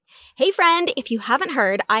Hey friend, if you haven't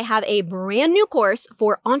heard, I have a brand new course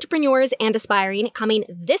for entrepreneurs and aspiring coming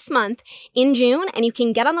this month in June, and you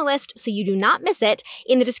can get on the list so you do not miss it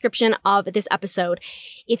in the description of this episode.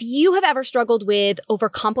 If you have ever struggled with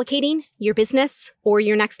overcomplicating your business or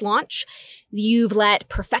your next launch, you've let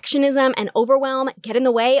perfectionism and overwhelm get in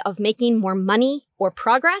the way of making more money or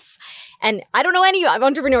progress, and I don't know any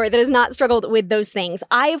entrepreneur that has not struggled with those things.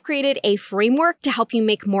 I have created a framework to help you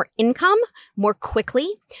make more income more quickly,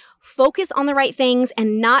 focus on the right things,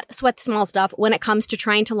 and not sweat the small stuff when it comes to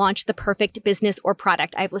trying to launch the perfect business or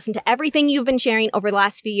product. I've listened to everything you've been sharing over the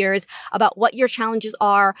last few years about what your challenges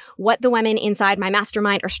are, what the women inside my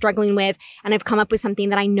mastermind are struggling with, and I've come up with something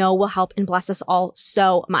that I know will help and bless us all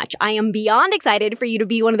so much. I am beyond excited for you to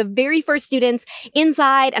be one of the very first students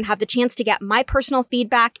inside and have the chance to get my personal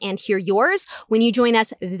feedback and hear yours when you join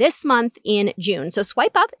us this month in June. So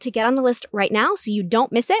swipe up to get on the list right now so you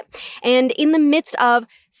don't miss it. And in the midst of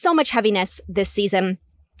so much heaviness this season,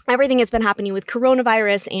 everything has been happening with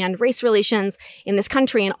coronavirus and race relations in this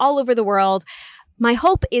country and all over the world. My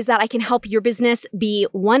hope is that I can help your business be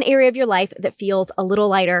one area of your life that feels a little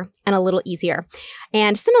lighter and a little easier.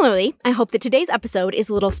 And similarly, I hope that today's episode is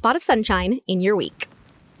a little spot of sunshine in your week.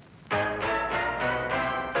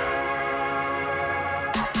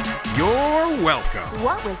 You're welcome.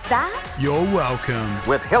 What was that? You're welcome.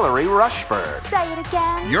 With Hillary Rushford. Say it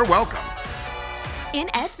again. You're welcome. In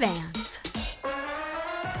advance.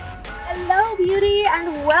 Hello, beauty,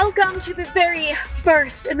 and welcome to the very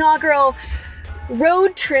first inaugural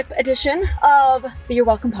road trip edition of the You're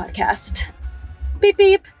Welcome podcast. Beep,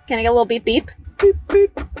 beep. Can I get a little beep, beep? Beep,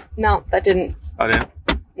 beep. No, that didn't. I didn't.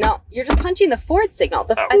 No, you're just punching the forward signal.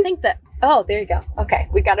 I think that... Oh, there you go. Okay,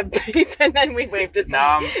 we got a beep, and then we waved it. We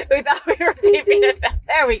thought we were beeping it.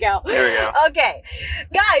 There we go. There we go. Okay.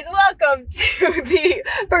 Guys, welcome to the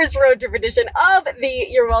first road trip edition of the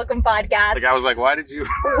You're Welcome podcast. Like, I was like, why did you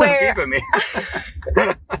beep at me?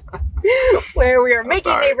 Where we are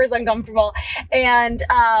making neighbors uncomfortable. And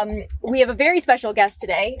we have a very special guest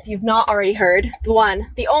today. If you've not already heard, the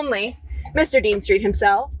one, the only, Mr. Dean Street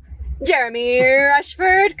himself, Jeremy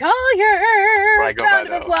Rushford Collier. That's what I go Round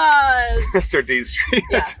by, of applause. Mr. Dean Street.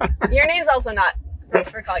 Yeah. Your name's also not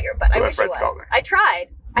Rushford Collier, but I wish it was. I tried.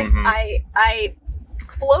 Mm-hmm. I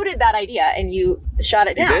floated that idea and you shot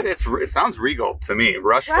it down. You did? It sounds regal to me.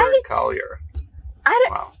 Rushford Collier.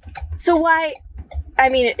 Wow. So why... I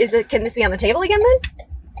mean, can this be on the table again then?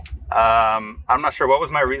 I'm not sure. What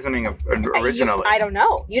was my reasoning originally? I don't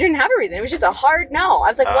know. You didn't have a reason. It was just a hard no. I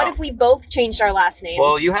was like, what if we both changed our last names?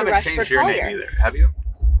 Well, you haven't changed your name either, have you?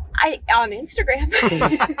 On Instagram.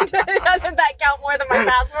 Doesn't that count more than my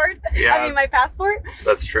password? Yeah. I mean, my passport?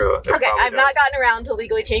 That's true. Okay, I've not gotten around to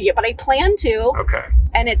legally changing it, but I plan to. Okay.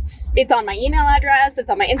 And it's on my email address. It's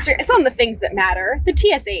on my Instagram. It's on the things that matter. The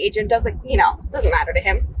TSA agent doesn't matter to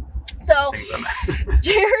him. So,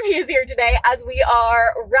 Jeremy is here today as we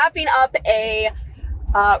are wrapping up a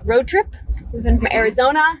road trip. We've been from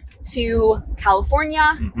Arizona to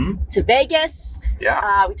California to Vegas.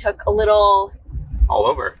 Yeah. We took a little... all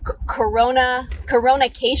over.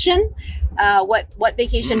 Coronacation. What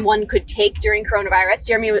vacation one could take during coronavirus.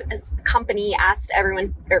 Jeremy's company asked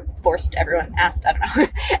everyone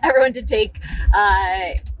to take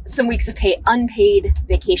some weeks of unpaid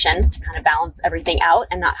vacation to kind of balance everything out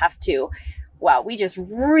and not have to. Wow, we just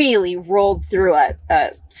really rolled through a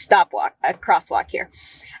crosswalk here.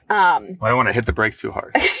 I don't want to hit the brakes too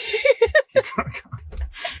hard.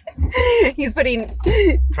 He's putting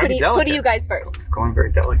you guys first. It's going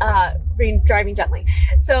very delicate. Driving gently.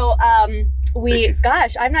 So, I'm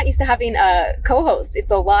not used to having a co-host.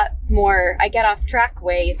 It's a lot more, I get off track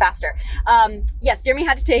way faster. Yes, Jeremy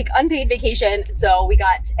had to take unpaid vacation. So we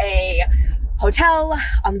got a hotel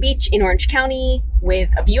on the beach in Orange County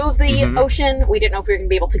with a view of the ocean. We didn't know if we were going to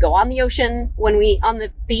be able to go on the ocean on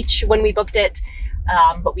the beach when we booked it.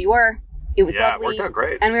 But we were. It was lovely. It worked out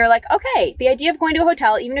great. And we were like, okay, the idea of going to a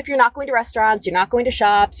hotel, even if you're not going to restaurants, you're not going to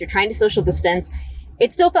shops, you're trying to social distance,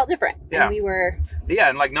 it still felt different. Yeah. And we were... Yeah,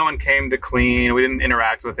 and like no one came to clean. We didn't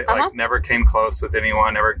interact with it. Like never came close with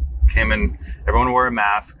anyone, never came in. Everyone wore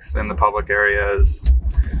masks in the public areas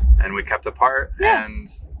and we kept apart. Yeah. And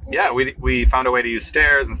we found a way to use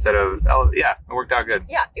stairs instead of, it worked out good.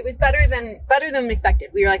 Yeah, it was better than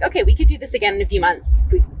expected. We were like, okay, we could do this again in a few months.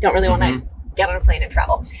 We don't really want to get on a plane and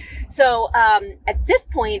travel. So at this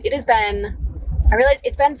point, I realize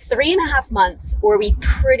it's been 3.5 months where we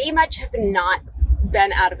pretty much have not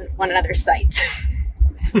been out of one another's sight.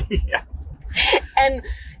 Yeah. And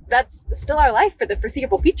that's still our life for the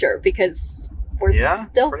foreseeable future because we're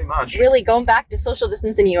still pretty much really going back to social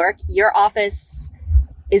distance in New York. Your office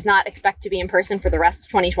is not expect to be in person for the rest of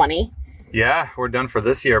 2020. Yeah, we're done for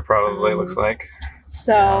this year probably, looks like.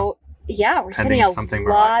 So, we're spending a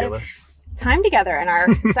lot of time together in our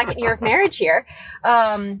second year of marriage here.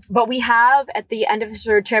 But we have, at the end of this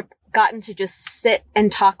road trip, gotten to just sit and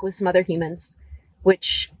talk with some other humans,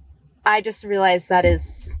 which I just realized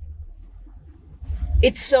it's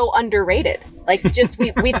so underrated. Like, just,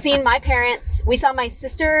 we've seen my parents, we saw my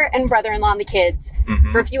sister and brother-in-law and the kids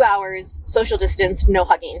for a few hours, social distance, no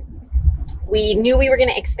hugging. We knew we were going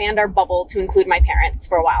to expand our bubble to include my parents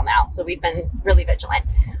for a while now, so we've been really vigilant.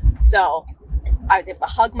 So I was able to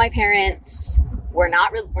hug my parents. We're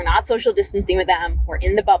not social distancing with them. We're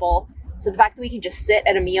in the bubble. So the fact that we can just sit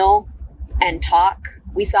at a meal and talk.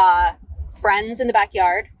 We saw friends in the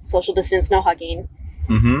backyard, social distance, no hugging.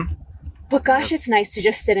 Mm-hmm. But gosh, it's nice to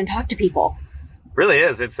just sit and talk to people. Really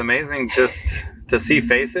is. It's amazing just to see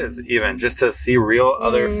faces, even just to see real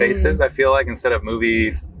other faces. I feel like instead of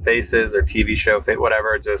movie faces or TV show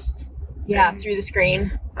whatever, just through the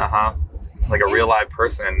screen. Like a real live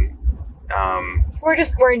person. So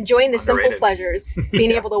we're enjoying the simple pleasures,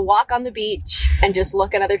 being able to walk on the beach and just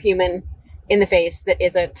look another human in the face that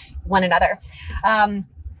isn't one another.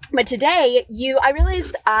 But today, I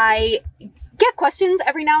realized I get questions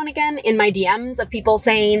every now and again in my DMs of people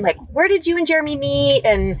saying, like, where did you and Jeremy meet?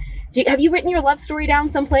 And have you written your love story down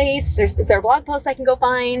someplace? Is there a blog post I can go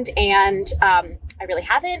find? And I really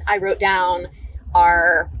haven't. I wrote down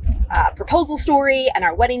our proposal story and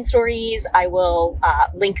our wedding stories. I will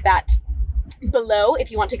link that below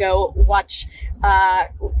if you want to go watch,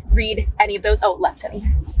 read any of those. Oh, left, honey.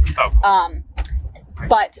 Oh.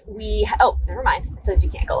 But never mind. It says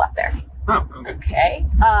you can't go left there. Oh, okay.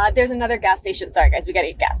 There's another gas station. Sorry, guys, we gotta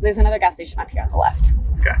eat gas. There's another gas station up here on the left.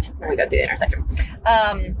 Gotcha. When we go through the intersection.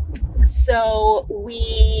 So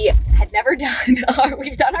we had never done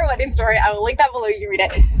we've done our wedding story. I will link that below. You can read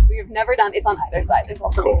it. We have never done, it's on either side. There's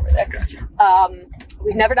also over there. Gotcha.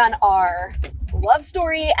 We've never done our love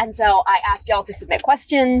story. And so I asked y'all to submit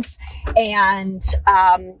questions, and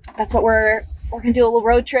that's what we're going to do, a little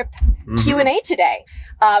road trip Q&A today.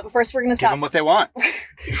 But first we're going to give them what they want.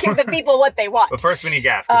 Give the people what they want. But first we need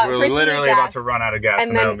gas, because we're literally about to run out of gas,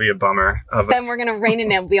 and that'll be a bummer. Then we're going to rein it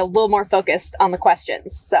in and be a little more focused on the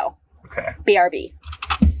questions. So, okay. BRB.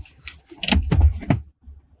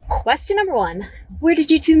 Question number 1. Where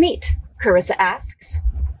did you two meet? Carissa asks.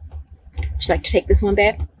 Would you like to take this one,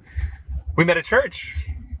 babe? We met at church.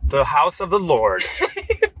 The house of the Lord.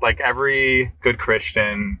 Like every good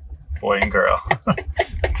Christian boy and girl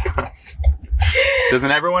does.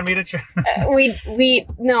 Doesn't everyone meet at church?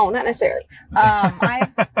 No, not necessarily.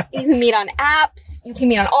 You can meet on apps. You can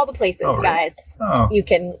meet on all the places, really? Guys. Oh. You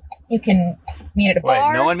can meet at a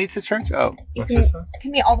bar. Wait, no one meets at church? Oh, you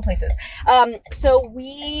can meet all the places. So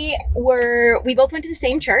we both went to the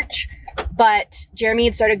same church, but Jeremy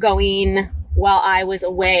had started going while I was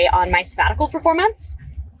away on my sabbatical for 4 months,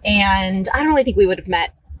 and I don't really think we would have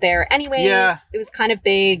met there anyways. Yeah. It was kind of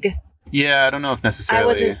big. Yeah, I don't know if necessarily. I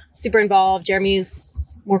wasn't super involved. Jeremy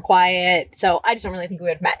was more quiet. So I just don't really think we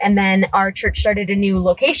would have met. And then our church started a new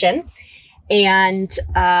location, and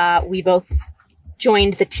we both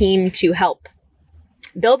joined the team to help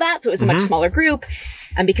build that. So it was a much smaller group.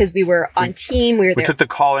 And because we were on team, we took the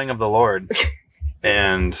calling of the Lord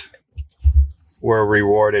and were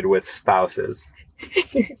rewarded with spouses.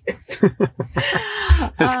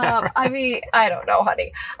 I mean, I don't know,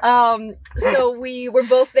 honey. So we were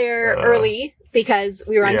both there early because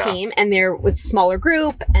we were on team, and there was a smaller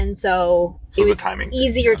group, and so it was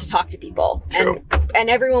easier to talk to people. True. And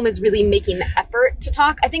everyone was really making the effort to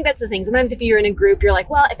talk. I think that's the thing. Sometimes if you're in a group, you're like,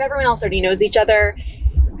 well, if everyone else already knows each other,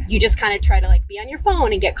 you just kind of try to like be on your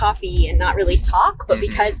phone and get coffee and not really talk. But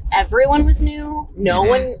because everyone was new, no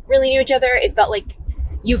one really knew each other, it felt like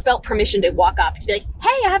you felt permission to walk up to be like, hey,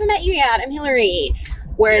 I haven't met you yet. I'm Hillary.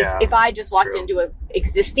 Whereas if I just walked into an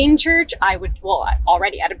existing church, I'd been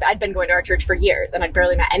going to our church for years, and I'd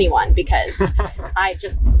barely met anyone because I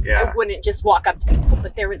wouldn't just walk up to people.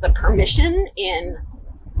 But there was a permission in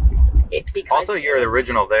it because also you're the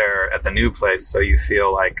original there at the new place, so you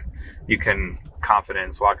feel like you can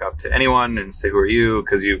confidence walk up to anyone and say, who are you?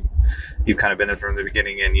 Because you've kind of been there from the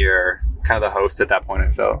beginning, and you're kind of the host at that point, I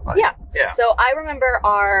felt like. Yeah. So I remember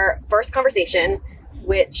our first conversation,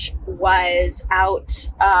 which was out,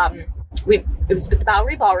 it was at the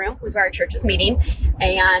Bowery Ballroom, was where our church was meeting,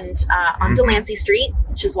 and on Delancey Street,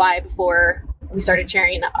 which is why before we started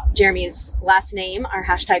sharing Jeremy's last name, our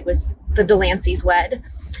hashtag was the Delancey's Wed,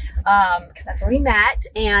 because that's where we met.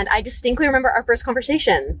 And I distinctly remember our first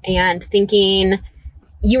conversation and thinking,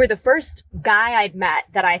 you were the first guy I'd met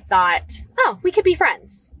that I thought, oh, we could be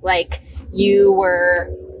friends. Like, you were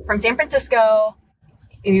from San Francisco.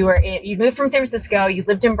 You moved from San Francisco. You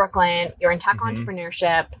lived in Brooklyn. You're in tech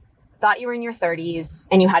entrepreneurship. Thought you were in your 30s,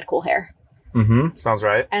 and you had cool hair. Mm-hmm. Sounds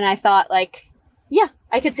right. And I thought, like, yeah,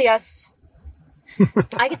 I could see us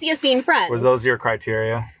being friends. Was those your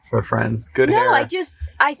criteria for friends? Good hair? No,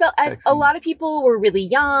 I felt a lot of people were really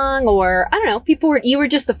young, or I don't know, you were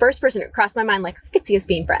just the first person that crossed my mind, like, I could see us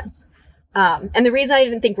being friends. And the reason I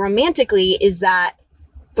didn't think romantically is that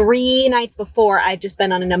 3 nights before, I'd just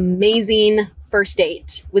been on an amazing first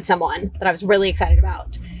date with someone that I was really excited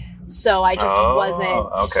about. So I just wasn't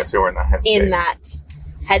okay, so you were in that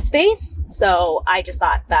headspace. So I just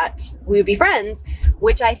thought that we would be friends,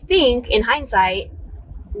 which I think in hindsight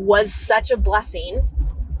was such a blessing.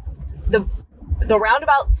 The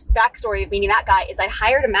roundabout backstory of meeting that guy is I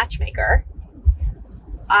hired a matchmaker.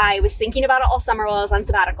 I was thinking about it all summer while I was on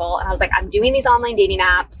sabbatical, and I was like, I'm doing these online dating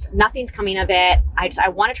apps. Nothing's coming of it. I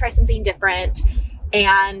want to try something different.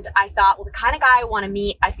 And I thought, well, the kind of guy I want to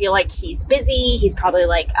meet, I feel like he's busy. He's probably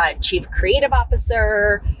like a chief creative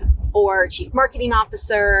officer or chief marketing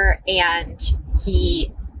officer, and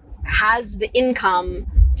he has the income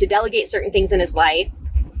to delegate certain things in his life.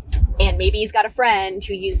 And maybe he's got a friend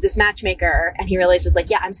who used this matchmaker, and he realizes, like,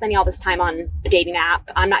 yeah, I'm spending all this time on a dating app.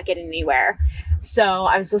 I'm not getting anywhere. So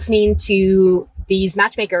I was listening to these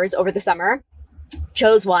matchmakers over the summer,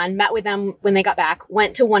 chose one, met with them when they got back,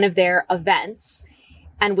 went to one of their events,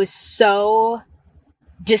 and was so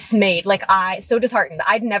dismayed, so disheartened.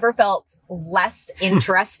 I'd never felt less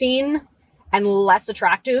interesting and less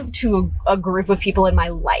attractive to a group of people in my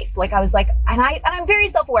life. Like, I was like, and I'm very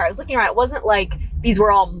self-aware. I was looking around. It wasn't like these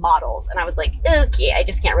were all models. And I was like, okay, I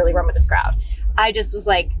just can't really run with this crowd. I just was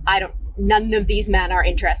like, none of these men are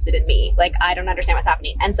interested in me. Like, I don't understand what's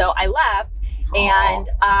happening. And so I left, and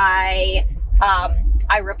I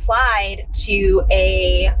replied to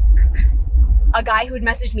a guy who had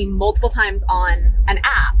messaged me multiple times on an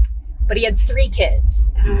app, but he had 3 kids.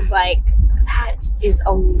 And I was like, that is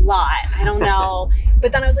a lot. I don't know.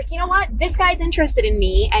 But then I was like, you know what? This guy's interested in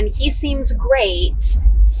me and he seems great.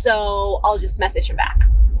 So I'll just message him back.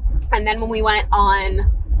 And then when we went on,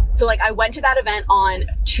 I went to that event on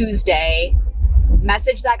Tuesday,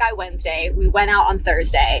 messaged that guy Wednesday. We went out on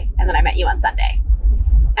Thursday, and then I met you on Sunday.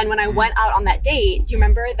 And when I went out on that date, do you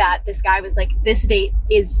remember that this guy was like,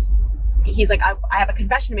 he's like, I have a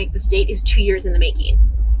confession to make. This date is 2 years in the making.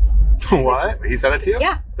 What? He said that to you?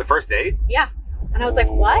 Yeah. The first date? Yeah. And I was like,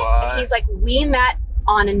 what? And he's like, we met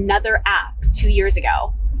on another app 2 years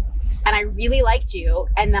ago, and I really liked you.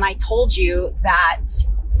 And then I told you that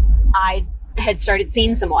I had started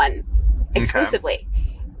seeing someone exclusively. Okay.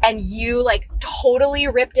 And you like totally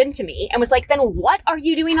ripped into me and was like, then what are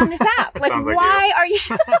you doing on this app? Like, why are you?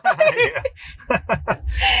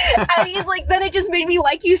 And he's like, then it just made me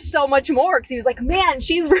like you so much more. Cause he was like, man,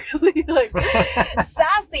 she's really like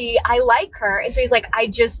sassy. I like her. And so he's like, I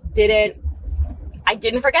didn't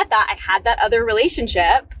forget that. I had that other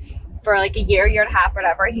relationship for like a year and a half,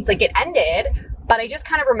 whatever. He's like, it ended, but I just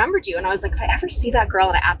kind of remembered you. And I was like, if I ever see that girl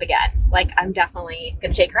on an app again, like, I'm definitely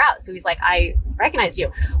going to take her out. So he's like, I recognize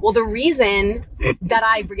you. Well, the reason that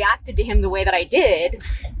I reacted to him the way that I did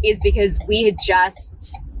is because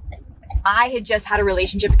I had just had a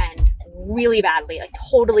relationship end really badly, like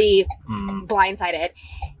totally blindsided.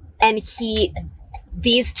 And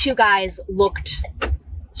these 2 guys looked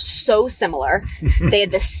so similar. They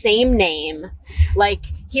had the same name. Like,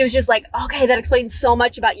 he was just like, okay, that explains so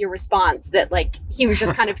much about your response, that like, he was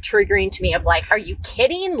just kind of triggering to me of like, are you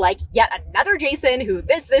kidding? Like, yet another Jason who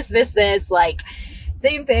this, like,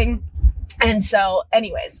 same thing. And so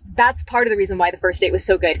anyways, that's part of the reason why the first date was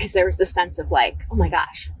so good. Cause there was this sense of like, oh my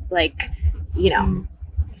gosh, like, you know,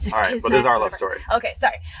 all right, but this is our love story. Okay,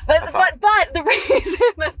 sorry. But the reason,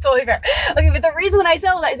 that's totally fair. Okay, but the reason that I say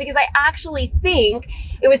all that is because I actually think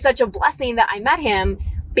it was such a blessing that I met him,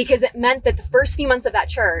 because it meant that the first few months of that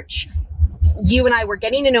church, you and I were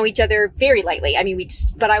getting to know each other very lightly. I mean,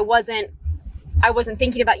 but I wasn't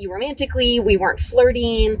thinking about you romantically. We weren't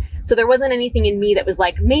flirting. So there wasn't anything in me that was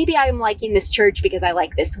like, maybe I'm liking this church because I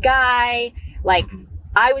like this guy. Like,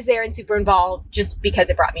 I was there and super involved just because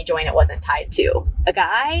it brought me joy and it wasn't tied to a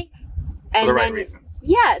guy. And for the right reasons.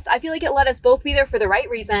 Yes, I feel like it let us both be there for the right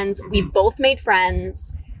reasons. We both made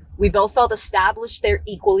friends. We both felt established there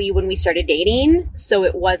equally when we started dating. So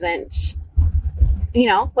it wasn't, so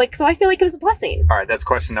I feel like it was a blessing. All right, that's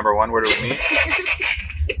question number 1. Where do we meet?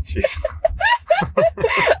 Jeez.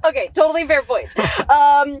 Okay, totally fair point.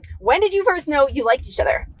 When did you first know you liked each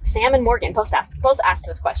other? Sam and Morgan both asked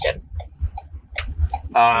this question.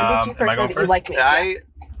 Am I going first? You liked me?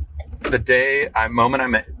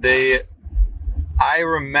 I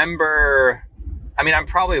remember, I mean, I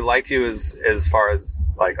probably liked you as far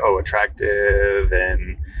as like, attractive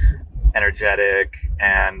and energetic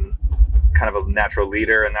and kind of a natural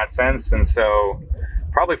leader in that sense. And so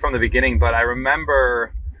probably from the beginning, but I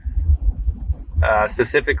remember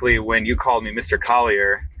specifically when you called me Mr.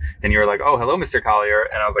 Collier and you were like, oh, hello, Mr. Collier.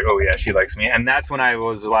 And I was like, oh yeah, she likes me. And that's when I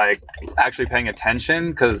was like actually paying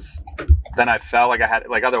attention, because then I felt like I had,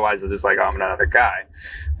 like, otherwise it's just like, oh, I'm another guy.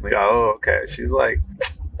 I'm like, oh, okay. She's like,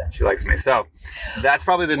 she likes me. So that's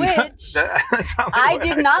probably Which I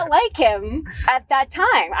did not like him at that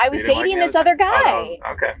time. I was dating this other guy.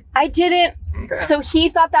 Okay. I didn't. Okay. So he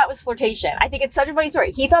thought that was flirtation. I think it's such a funny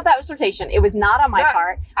story. He thought that was flirtation. It was not on my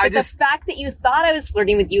part. But the fact that you thought I was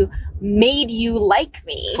flirting with you made you like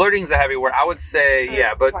me. Flirting's a heavy word. I would say,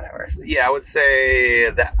 whatever. Yeah, I would say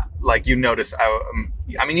that, like, you noticed,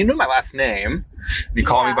 I mean, you knew my last name. You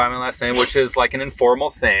call me by my last name, which is like an informal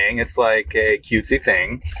thing. It's like a cutesy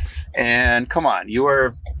thing. And come on,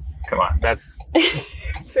 that's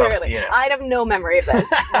Really. I have no memory of this,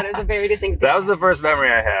 but it was a very distinct thing. That was the first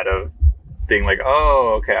memory I had of being like,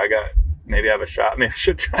 oh, okay, maybe I have a shot. Maybe I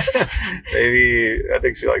should try. Maybe I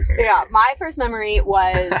think she likes me. Yeah, my first memory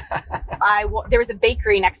was there was a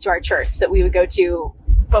bakery next to our church that we would go to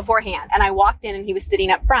beforehand, and I walked in and he was sitting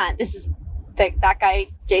up front. This is that guy,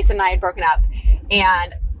 Jason, and I had broken up,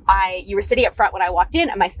 and you were sitting up front when I walked in,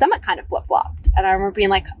 and my stomach kind of flip-flopped. And I remember being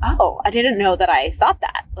like, oh, I didn't know that I thought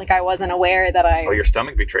that. Like, I wasn't aware that Oh, your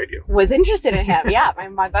stomach betrayed you. Was interested in him. Yeah,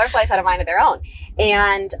 my butterflies had a mind of their own.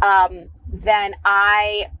 And then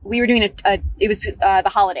we were doing it was the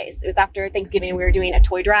holidays. It was after Thanksgiving, and we were doing a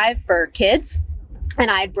toy drive for kids.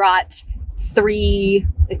 And I had brought 3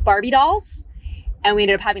 Barbie dolls, and we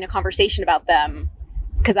ended up having a conversation about them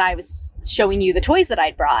because I was showing you the toys that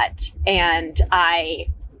I'd brought. And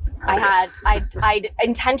I'd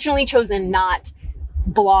intentionally chosen not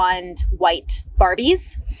blonde, white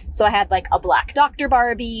Barbies. So I had like a black Dr.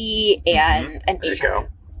 Barbie and an Asian,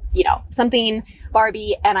 something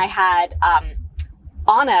Barbie. And I had,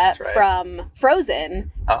 Anna from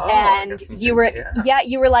Frozen. Oh, and you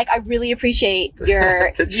were like, I really appreciate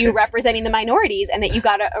you representing the minorities and that you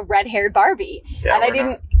got a red-haired Barbie. Yeah, and I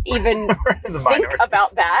didn't even think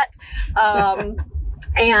about that.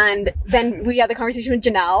 And then we had the conversation with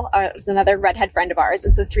Janelle, it was another redhead friend of ours.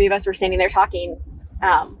 And so 3 of us were standing there talking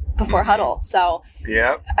before huddle. So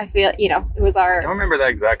I feel, it was our... I don't remember that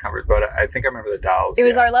exact conversation, but I think I remember the dolls. It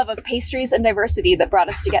was our love of pastries and diversity that brought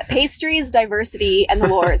us together. Pastries, diversity, and the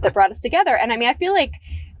Lord that brought us together. And I mean, I feel like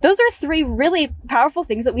those are 3 really powerful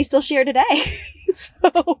things that we still share today.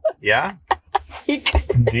 So... Yeah.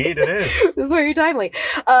 Indeed, it is. This is very timely.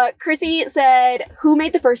 Chrissy said, who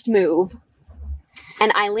made the first move?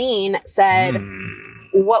 And Eileen said,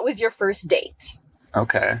 what was your first date?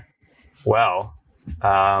 Okay. Well,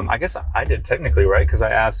 I guess I did technically, right? Because I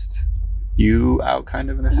asked you out kind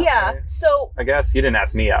of in a halfway. Yeah. So I guess you didn't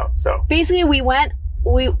ask me out. So basically we went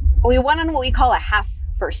on what we call a half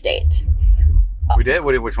first date. We did?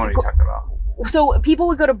 Which one are you talking about? So people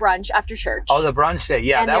would go to brunch after church. Oh, the brunch date.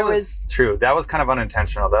 Yeah, that was true. That was kind of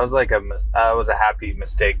unintentional. That was like was a happy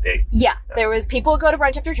mistake date. Yeah, there was people would go to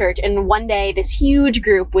brunch after church, and one day this huge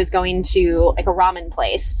group was going to like a ramen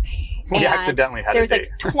place. We accidentally had there was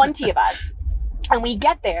like 20 of us, and we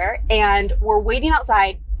get there and we're waiting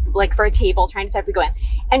outside like for a table trying to decide if we go in.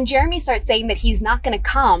 And Jeremy starts saying that he's not going to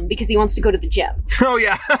come because he wants to go to the gym. Oh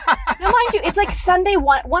yeah. Now mind you, it's like Sunday,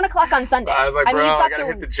 1 o'clock on Sunday. I was like, bro, I gotta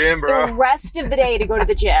hit the gym, bro. The rest of the day to go to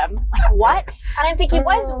the gym. Like what? And I'm thinking,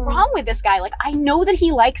 what is wrong with this guy? Like I know that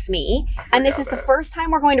he likes me, and this is the first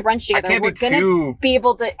time we're going to brunch together. We're going to be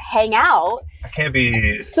able to hang out. I can't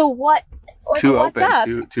be. So what? Too what's open,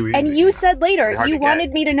 up? Too easy. And you said later you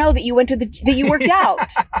wanted me to know that you went to that you worked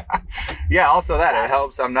out. Yeah, also that it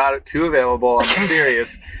helps. I'm not too available. I'm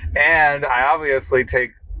mysterious, and I obviously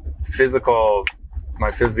take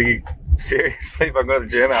my physique seriously if I go to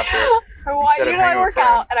the gym after. I want you to know I work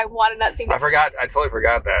out, and I want to not see. I totally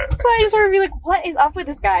forgot that. So I just want to be like, what is up with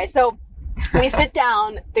this guy? So we sit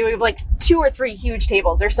down. They have like 2 or 3 huge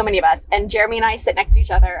tables. There's so many of us, and Jeremy and I sit next to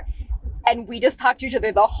each other. And we just talked to each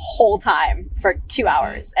other the whole time for 2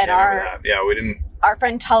 hours. And we didn't. Our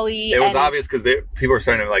friend Tully. It was obvious because people were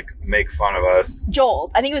starting to like make fun of us.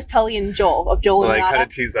 Joel, I think it was Tully and Joel of Joel and Nana. They kind of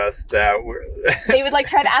tease us that they would like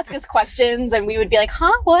try to ask us questions, and we would be like,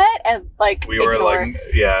 "Huh, what?" And like we were like,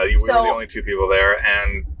 we were the only 2 people there,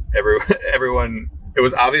 and everyone. It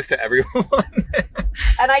was obvious to everyone.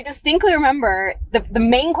 And I distinctly remember the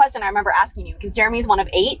main question I remember asking you, because Jeremy's one of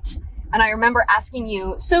 8, and I remember asking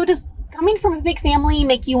you, so does coming from a big family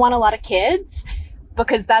make you want a lot of kids?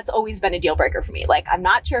 because that's always been a deal breaker for me. Like, I'm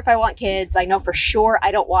not sure if I want kids. I know for sure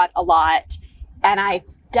I don't want a lot. And I've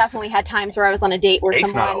definitely had times where I was on a date where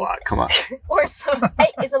Eight's someone... not a lot. Come on. Or some... 8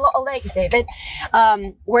 is a lot of legs, David.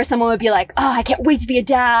 Where someone would be like, oh, I can't wait to be a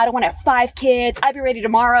dad. I want to have 5 kids. I'd be ready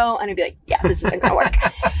tomorrow. And I'd be like, yeah, this isn't going to work.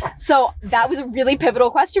 So that was a really pivotal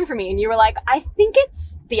question for me. And you were like, I think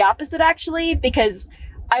it's the opposite, actually, because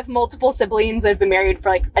I have multiple siblings that have been married for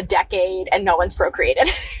like a decade and no one's procreated.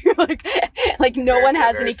 like no one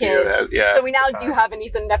has any kids. So we now do have a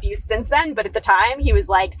niece and nephews since then. But at the time, he was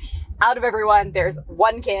like, out of everyone, there's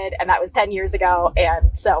 1 kid, and that was 10 years ago.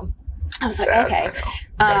 And so I was like, okay.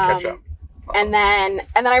 Catch up. And then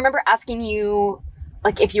I remember asking you,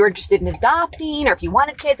 like, if you were interested in adopting or if you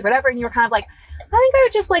wanted kids or whatever. And you were kind of like, I think I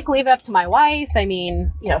would just like leave it up to my wife. I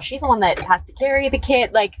mean, you know, she's the one that has to carry the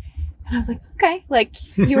kid. Like, and I was like, okay, like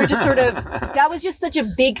you were just sort of, that was just such a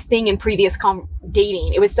big thing in previous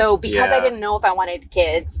dating. It was so, because I didn't know if I wanted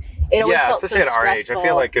kids, it always felt so stressful. Especially at our age. I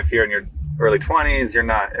feel like if you're in your early 20s,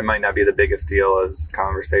 it might not be the biggest deal as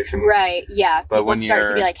conversation. Right, yeah. But when start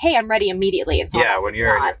to be like, hey, I'm ready immediately. It's not when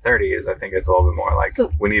you're in your 30s, I think it's a little bit more like,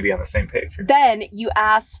 we need to be on the same page. Then you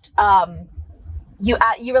asked, you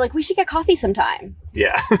were like, we should get coffee sometime.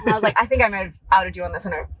 Yeah. And I was like, I think I might have outed you on this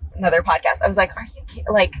in another podcast. I was like, are you kidding?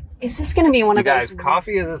 Like, is this going to be one of those... Guys,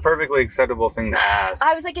 coffee is a perfectly acceptable thing to ask.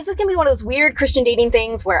 I was like, is this going to be one of those weird Christian dating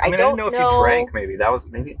things where I don't know if you drank, maybe. That was,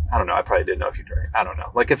 maybe, I don't know. I probably didn't know if you drank. I don't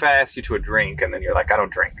know. Like, if I asked you to a drink and then you're like, I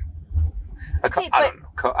don't drink. I don't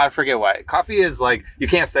know. I forget why. Coffee is like, you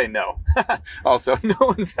can't say no. Also, no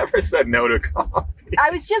one's ever said no to coffee.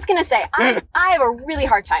 I was just going to say, I have a really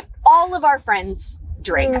hard time. All of our friends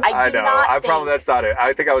drink. I know. That's not it.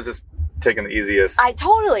 I think I was just taking the easiest. I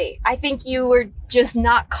think you were just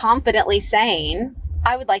not confidently saying,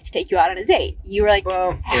 I would like to take you out on a date. You were like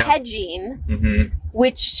hedging,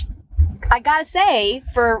 which I gotta say,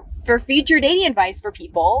 for future dating advice for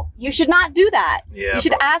people, you should not do that. Yeah, you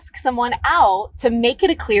should ask someone out to make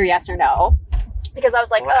it a clear yes or no. Because I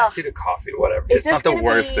was like, I asked you to coffee, whatever. It's not the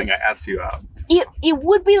worst thing I asked you out. It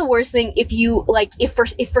would be the worst thing if you, like, if for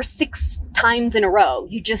 6 times in a row,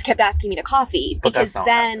 you just kept asking me to coffee. Because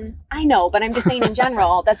then, I know, but I'm just saying in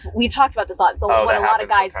general, we've talked about this a lot. So what a lot of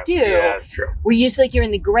guys do, yeah, that's true. where you just feel like you're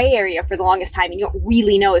in the gray area for the longest time and you don't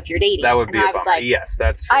really know if you're dating. That would be a bummer. Like, yes,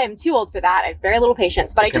 that's true. I am too old for that. I have very little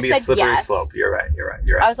patience. But I just said yes. It can be a slippery slope. You're right.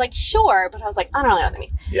 I was like, sure. But I was like, I don't really know what that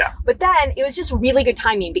means. Yeah. But then it was just really good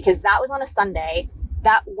timing because that was on a Sunday.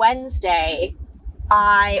 That Wednesday,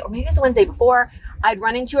 or maybe it was the Wednesday before, I'd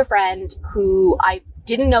run into a friend who I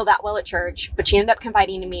didn't know that well at church, but she ended up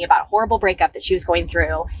confiding to me about a horrible breakup that she was going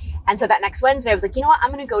through. And so that next Wednesday, I was like, you know what? I'm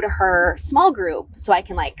going to go to her small group so I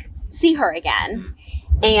can like see her again.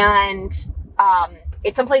 And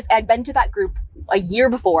it's someplace I'd been to that group a year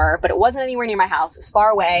before, but it wasn't anywhere near my house. It was far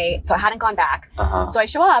away, so I hadn't gone back. So I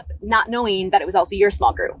show up not knowing that it was also your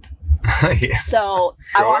small group. Yeah. So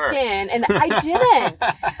I walked in and I didn't.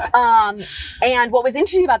 And what was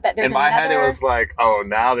interesting about that, in my head, it was like, oh,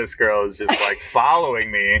 now this girl is just like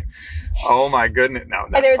following me. Oh my goodness. No,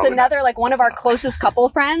 and there was another, like one of our closest couple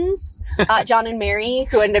friends, John and Mary,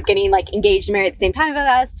 who ended up getting like engaged and married at the same time with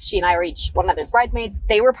us. She and I were each one another's bridesmaids.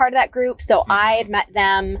 They were part of that group. So I had met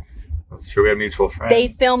them. That's true. We had mutual friends. They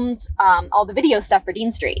filmed all the video stuff for Dean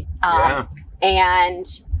Street. And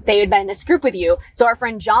they had been in this group with you. So our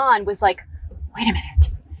friend John was like, wait a minute,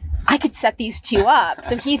 I could set these two up.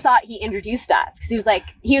 So he thought he introduced us because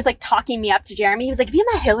he was like talking me up to Jeremy. He was like, have you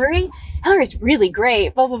met Hillary? Hillary's really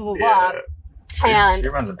great, blah, blah, blah, blah. She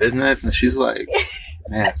runs a business and she's like,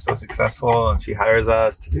 man, so successful. And she hires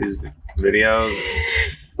us to do these videos.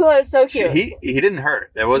 So it was so cute. He didn't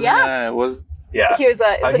hurt. It wasn't, it was, yeah. He was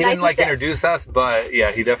a he didn't like introduce us, but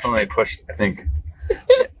yeah, he definitely pushed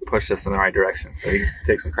us in the right direction, so he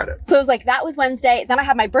takes some credit. So it was like, that was Wednesday. Then I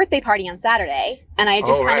had my birthday party on Saturday, and I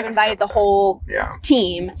just kind of invited the whole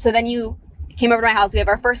team. So then you came over to my house. We have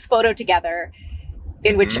our first photo together,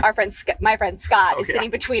 in which my friend Scott is sitting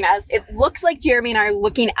between us. It looks like Jeremy and I are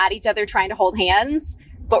looking at each other trying to hold hands,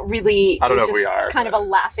 but really, I don't know if we are. Kind of a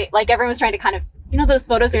laughing, like everyone was trying to kind of, you know, those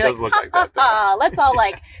photos where you're like, let's all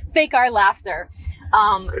like fake our laughter.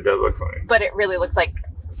 It does look funny, but it really looks like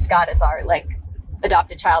Scott is our like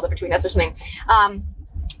adopted child between us or something.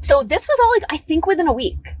 So this was all like, I think within a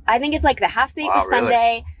week. I think it's like the half date was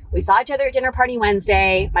Sunday. We saw each other at dinner party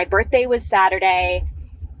Wednesday. My birthday was Saturday.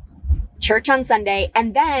 Church on Sunday.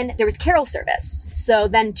 And then there was carol service. So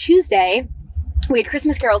then Tuesday, we had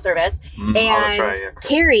Christmas carol service. And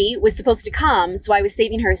Carrie was supposed to come. So I was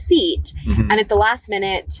saving her a seat. And at the last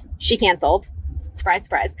minute, she canceled. Surprise,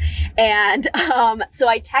 surprise. And so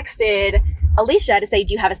I texted Alicia to say,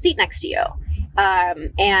 do you have a seat next to you?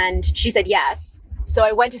 And she said yes. So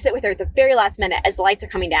I went to sit with her at the very last minute as the lights are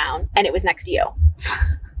coming down, and it was next to you.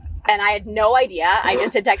 And I had no idea. I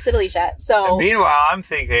just had texted Alicia. So meanwhile, I'm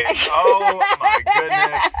thinking, oh my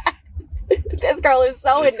goodness, this girl is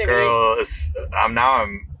so this into girl is. I'm now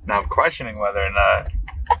questioning whether or not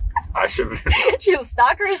I should. She has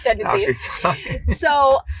stalkerish tendencies.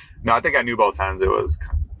 So no, I think I knew both times it was.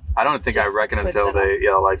 I don't think I reckoned until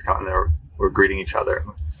the lights come and they were greeting each other.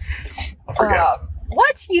 I forget.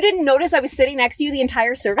 What? You didn't notice I was sitting next to you the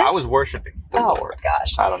entire service? I was worshiping the Lord.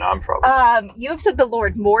 Gosh. I don't know. I'm probably. You have said the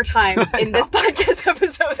Lord more times in this podcast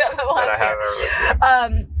episode than the last I have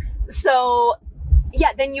ever. So,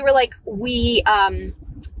 yeah, then you were like, you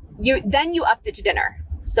upped it to dinner.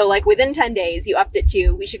 So, like, within 10 days, you upped it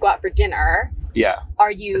to, we should go out for dinner. Yeah.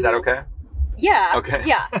 Is that okay? Yeah. Okay.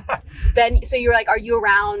 Yeah. Then, so you were like, are you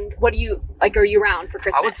around? Are you around for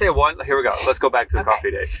Christmas? I would say here we go. Let's go back to the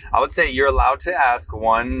coffee date. I would say you're allowed to ask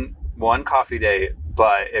one coffee date,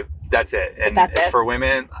 but if that's it. And it's for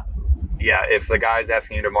women. Yeah. If the guy's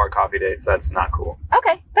asking you to more coffee dates, that's not cool.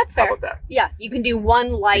 Okay. That's fair. How about that? Yeah. You can do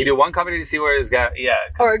one light. You can do one coffee date to see where it's got,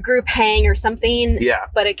 or a group hang or something. Yeah.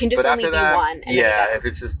 But it can just only be one. And if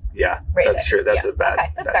it's just, that's true. That's a bad,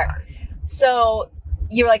 okay, that's fair. sign. So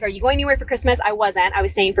you were like, are you going anywhere for Christmas? I wasn't. I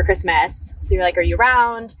was staying for Christmas. So you're like, are you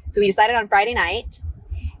around? So we decided on Friday night.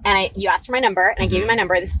 And you asked for my number, and I gave you my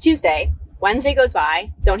number. This is Tuesday. Wednesday goes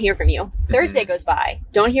by, don't hear from you. Thursday goes by,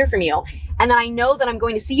 don't hear from you. And then I know that I'm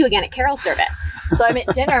going to see you again at Carol service. So I'm at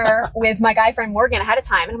dinner with my guy friend Morgan ahead of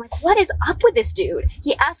time. And I'm like, what is up with this dude?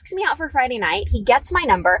 He asks me out for Friday night. He gets my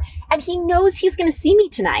number, and he knows he's going to see me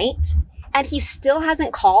tonight. And he still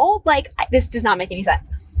hasn't called. Like, this does not make any sense.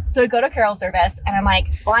 So I go to Carol service, and I'm like,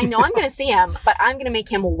 well, I know I'm going to see him, but I'm going to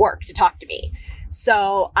make him work to talk to me.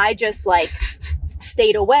 So I just like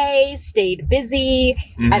stayed away, stayed busy,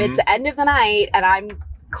 and it's the end of the night, and I'm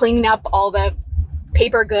cleaning up all the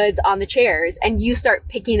paper goods on the chairs, and you start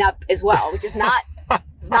picking up as well, which is not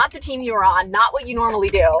the team you were on, not what you normally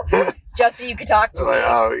do, just so you could talk to me.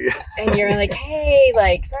 Oh, yeah. And you're like, hey,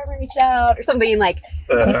 like, sorry I reached out, or something like,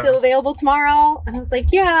 you still available tomorrow? And I was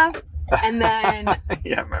like, yeah. And then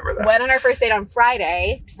yeah, I remember that. Went on our first date on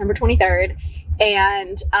Friday, December 23rd,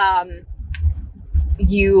 and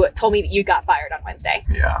you told me that you got fired on Wednesday.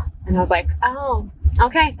 Yeah. And I was like, oh,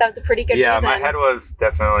 okay, that was a pretty good reason. My head was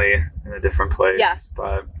definitely in a different place. Yeah.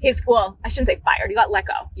 But I shouldn't say fired. You got let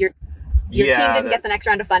go. Your team didn't get the next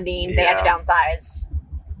round of funding. They had to downsize.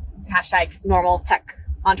 Hashtag normal tech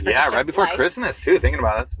entrepreneurship. Yeah, right before life. Christmas too. Thinking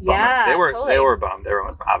about it, yeah, they were totally. They were bummed.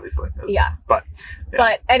 Everyone was obviously. Yeah. But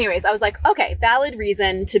anyways, I was like, okay, valid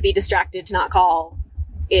reason to be distracted to not call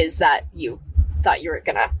is that you thought you were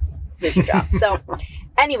gonna lose your job. So,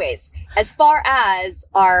 anyways, as far as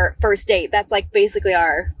our first date, that's like basically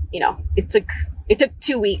our, it took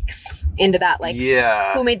 2 weeks into that, like,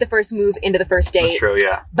 who made the first move into the first date. That's true,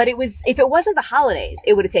 yeah. But if it wasn't the holidays,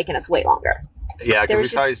 it would have taken us way longer. Yeah, there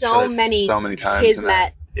because was we just saw each so many times.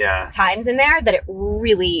 kismet times in there that it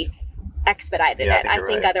really expedited it. I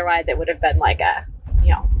think otherwise it would have been like a,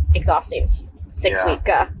 exhausting 6 week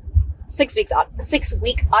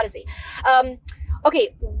odyssey.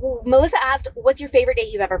 Okay, Melissa asked, what's your favorite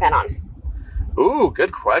date you've ever been on? Ooh,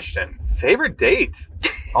 good question. Favorite date?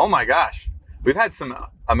 Oh my gosh. We've had some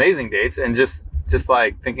amazing dates, and just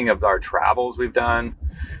like thinking of our travels we've done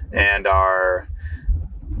and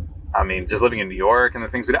just living in New York and the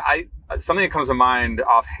things we did. Something that comes to mind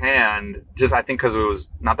offhand, I think because it was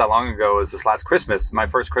not that long ago, was this last Christmas, my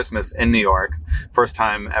first Christmas in New York. First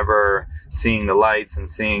time ever seeing the lights and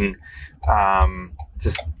seeing,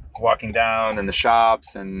 just walking down in the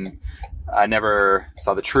shops, and I never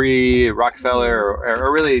saw the tree, Rockefeller,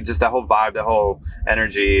 or really just that whole vibe, that whole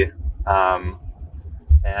energy.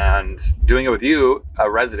 And doing it with you,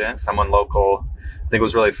 a resident, someone local, I think it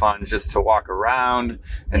was really fun just to walk around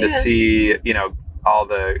and to see, all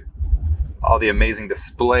the amazing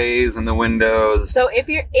displays in the windows. So if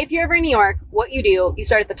you're ever in New York, what you do, you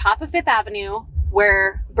start at the top of Fifth Avenue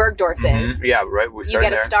where Bergdorf's is. Yeah, right. We you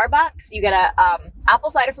get a Starbucks, you get a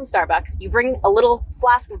apple cider from Starbucks, you bring a little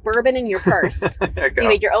flask of bourbon in your purse. You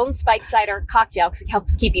make your own spiked cider cocktail because it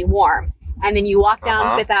helps keep you warm. And then you walk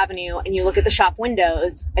down Fifth Avenue and you look at the shop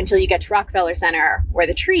windows until you get to Rockefeller Center where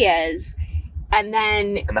the tree is. And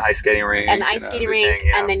then... And the ice skating rink. And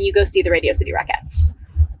then you go see the Radio City Rockettes.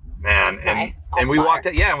 Man, and we walked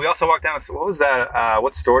out, and we also walked down, what was that,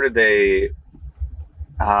 what store did they...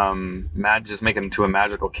 just make it into a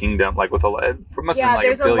magical kingdom, like with it must have been like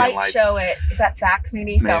there's a billion light lights. show is that Saks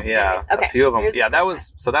maybe? So anyways, okay. A few of them. Here's Yeah, that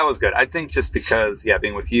was good. I think just because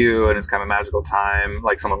being with you and it's kind of a magical time,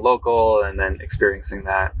 like someone local, and then experiencing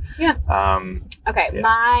that. Yeah. Okay,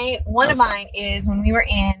 Yeah. One of mine is when we were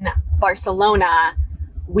in Barcelona.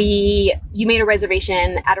 You made a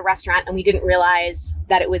reservation at a restaurant and we didn't realize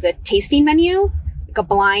that it was a tasting menu, like a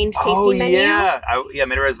blind tasting menu. I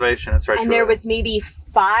made a reservation. That's right. And there was maybe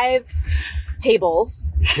 5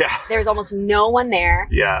 tables. Yeah. There was almost no one there.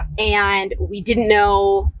 Yeah. And we didn't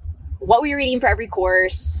know what we were eating for every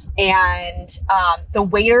course. And the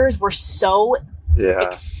waiters were so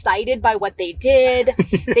excited by what they did.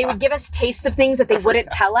 They would give us tastes of things that they wouldn't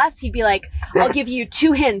tell us. He'd be like, I'll give you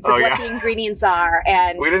 2 hints of what the ingredients are.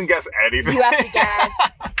 And we didn't guess anything. You have to guess.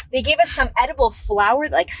 They gave us some edible flour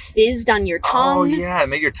that like fizzed on your tongue. Oh yeah, it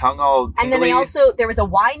made your tongue all tingly. And then there was a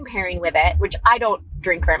wine pairing with it, which I don't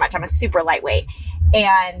drink very much. I'm a super lightweight.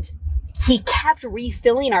 And he kept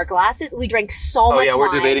refilling our glasses. We drank so much wine.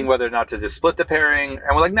 We're debating whether or not to just split the pairing.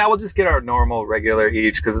 And we're like, we'll just get our normal, regular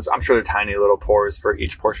each, because I'm sure they're tiny little pours for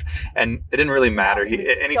each portion. And it didn't really matter.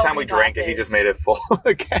 Anytime we drank it, he just made it full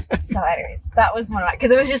again. So anyways, that was one of my,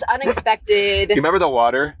 because it was just unexpected. You remember the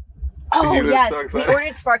water? Oh, yes. We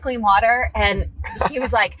ordered sparkling water, and he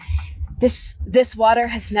was like, this water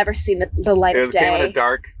has never seen the light of day. It came in a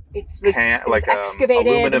dark it was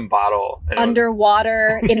excavated, aluminum bottle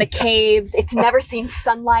underwater in the caves. It's never seen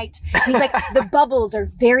sunlight. And he's like, the bubbles are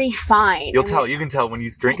very fine. You can tell when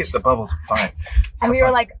you drink it, the bubbles are fine. And we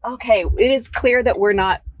were like, okay, it is clear that we're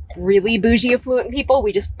not really bougie affluent people.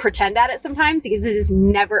 We just pretend at it sometimes because it has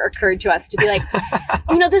never occurred to us to be like,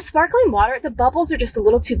 this sparkling water, the bubbles are just a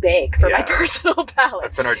little too big for my personal palate.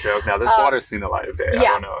 That's been our joke. Now this water's seen the light of day. I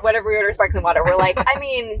don't know. Whenever we order sparkling water, we're like, I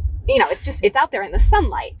mean, it's out there in the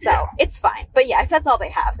sunlight, so it's fine. But if that's all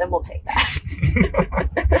they have, then we'll take that.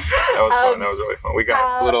 That was fun. That was really fun. We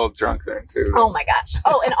got a little drunk there too. Oh my gosh.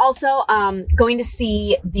 Oh, and also going to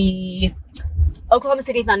see the Oklahoma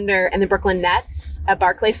City Thunder and the Brooklyn Nets at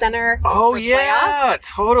Barclays Center. Oh yeah, playoffs.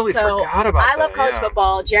 Totally forgot about that. I love college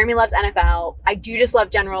football. Jeremy loves NFL. I do just love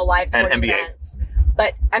general live sporting events.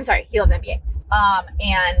 But I'm sorry, he loves NBA.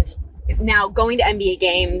 And now going to NBA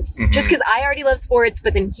games, just because I already love sports,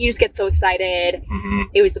 but then he just gets so excited.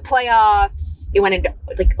 It was the playoffs. It went into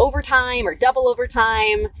like overtime or double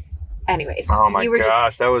overtime. Anyways. Oh my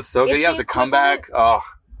gosh, that was so good. Yeah, it was a comeback. Oh.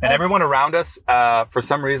 And everyone around us, for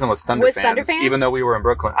some reason, was Thunder fans, even though we were in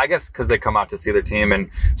Brooklyn. I guess because they come out to see their team, and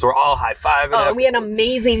so we're all high-fiving. Oh, we had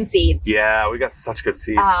amazing seats. Yeah, we got such good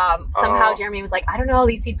seats. Somehow Jeremy was like, I don't know,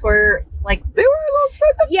 these seats were like... They were a little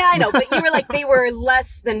expensive. Yeah, I know, but you were like, they were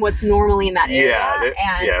less than what's normally in that area.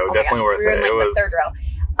 Yeah, definitely worth it. We were in like the third row.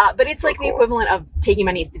 But it's so like the equivalent of taking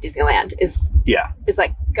my niece to Disneyland is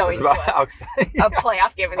like going to a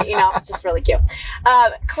playoff game. It's just really cute.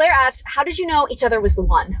 Claire asked, how did you know each other was the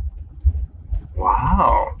one?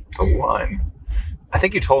 Wow, the one. I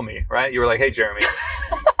think you told me, right? You were like, hey, Jeremy.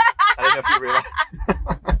 I don't know if you realized.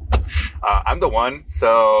 I'm the one,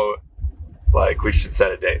 so like we should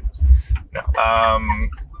set a date. No.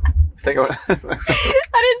 That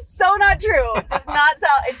is so not true. It does not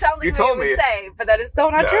sound. It sounds like something you would say, but that is so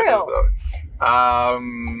not true.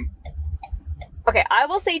 Okay, I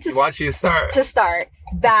will say to start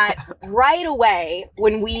that right away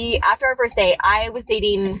after our first date, I was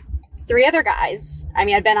dating 3 other guys. I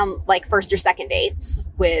mean, I'd been on like first or second dates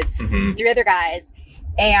with 3 other guys,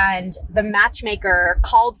 and the matchmaker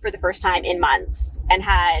called for the first time in months and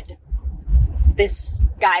had this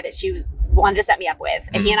guy that she wanted to set me up with.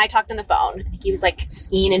 And he and I talked on the phone. I think he was like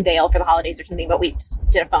skiing in Vail for the holidays or something, but we just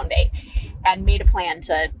did a phone date and made a plan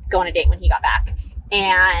to go on a date when he got back.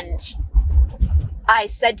 And I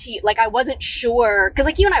said to you, like, I wasn't sure, because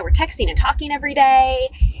like you and I were texting and talking every day.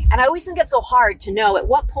 And I always think it's so hard to know at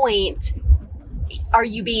what point are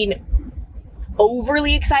you being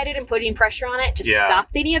overly excited and putting pressure on it to stop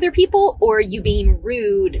dating other people, or are you being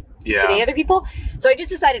rude to date other people? So I just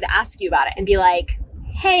decided to ask you about it and be like,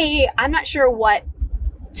 hey, I'm not sure what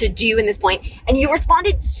to do in this point. And you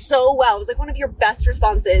responded so well. It was like one of your best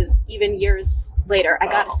responses, even years later, I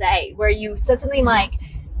gotta say, where you said something like,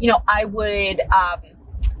 I would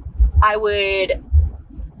I would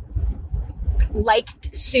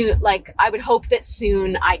hope that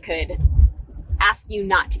soon I could ask you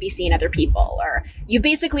not to be seeing other people. Or you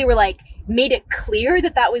basically were like, made it clear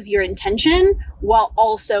that was your intention, while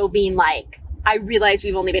also being like, I realize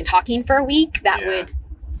we've only been talking for a week. That would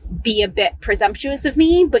be a bit presumptuous of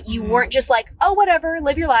me, but you weren't just like, oh, whatever,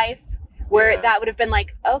 live your life. where that would have been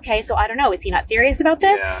like, okay, so I don't know, is he not serious about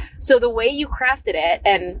this? Yeah. So the way you crafted it,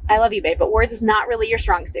 and I love you, babe, but words is not really your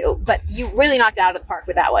strong suit, but you really knocked it out of the park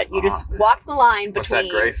with that one. You just walked the line between...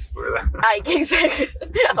 What's that, Grace? Exactly.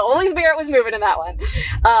 The Holy Spirit was moving in that one.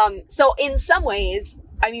 So in some ways,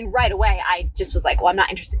 I mean, right away, I just was like, well, I'm not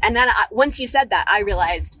interested. And then once you said that, I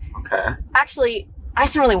realized, actually, I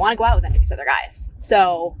just don't really want to go out with any of these other guys.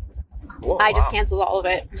 So I just canceled all of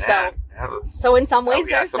it. Man, so in some ways,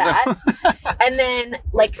 there's that. And then,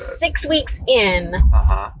 like, 6 weeks in,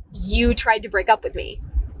 you tried to break up with me.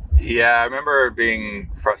 Yeah, I remember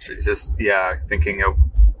being frustrated. Just, thinking of,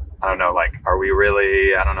 I don't know, like, are we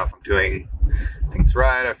really, I don't know if I'm doing things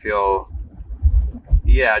right. I feel,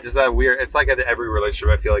 just that weird. It's like at every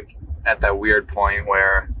relationship, I feel like at that weird point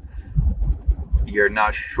where you're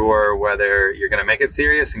not sure whether you're going to make it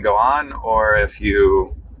serious and go on, or if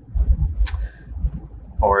you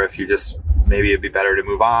just, maybe it'd be better to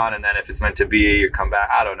move on. And then if it's meant to be, you come back.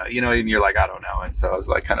 I don't know, and you're like, I don't know. And so I was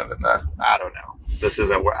like, kind of in the, I don't know. This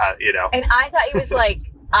isn't where, And I thought it was like,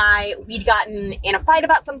 we'd gotten in a fight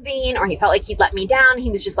about something, or he felt like he'd let me down.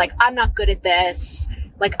 He was just like, I'm not good at this.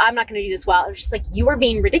 Like, I'm not going to do this well. It was just like, you are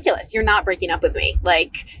being ridiculous. You're not breaking up with me.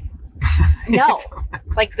 Like, no.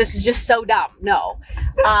 Like, this is just so dumb. No.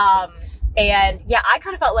 And I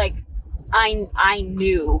kind of felt like I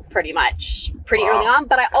knew pretty early on,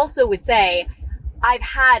 but I also would say I've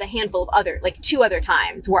had a handful of other, like 2 other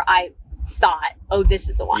times where I thought, oh, this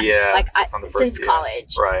is the one. Yeah. Like since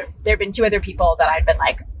college, right. There have been 2 other people that I've been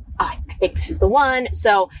like, I think this is the one.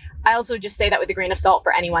 So I also just say that with a grain of salt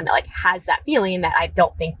for anyone that like has that feeling, that I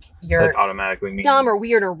don't think you're like automatically means dumb or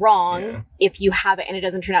weird or wrong if you have it and it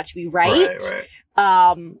doesn't turn out to be right.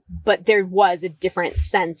 But there was a different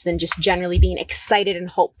sense than just generally being excited and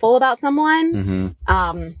hopeful about someone.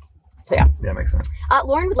 So yeah, makes sense.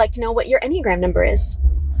 Lauren would like to know what your Enneagram number is.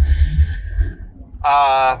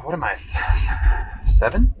 What am I?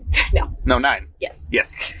 7? No, 9. Yes.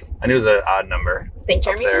 I knew it was an odd number. I think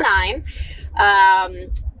Jeremy's a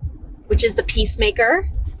 9, which is the peacemaker,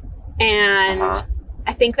 and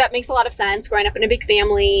I think that makes a lot of sense. Growing up in a big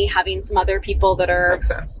family, having some other people that are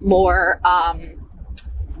more, kind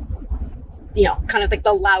of like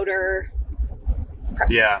the louder.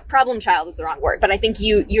 Problem child is the wrong word, but I think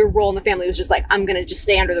your role in the family was just like, I'm going to just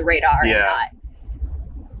stay under the radar and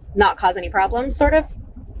not cause any problems, sort of.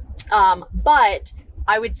 But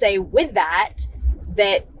I would say with that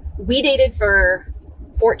we dated for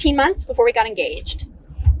 14 months before we got engaged.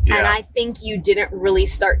 And I think you didn't really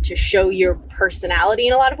start to show your personality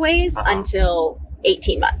in a lot of ways until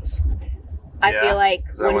 18 months. I feel like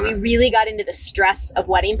when we really got into the stress of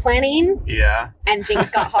wedding planning and things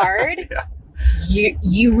got hard,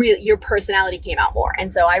 your personality came out more.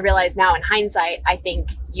 And so I realize now in hindsight, I think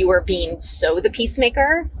you were being so the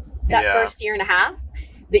peacemaker that first year and a half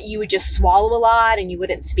that you would just swallow a lot and you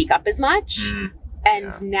wouldn't speak up as much.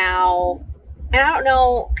 And now... And I don't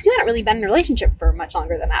know, because you hadn't really been in a relationship for much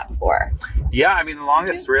longer than that before. Yeah, I mean, the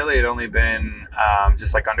longest really had only been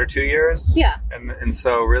just like under 2 years. Yeah. And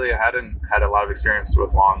so really I hadn't had a lot of experience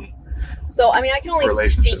with long So, I mean, I can only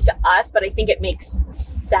speak to us, but I think it makes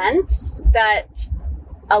sense that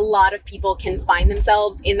a lot of people can find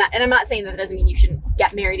themselves in that. And I'm not saying that doesn't mean you shouldn't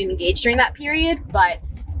get married and engaged during that period, but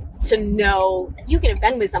to know you can have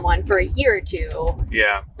been with someone for a year or two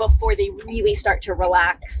before they really start to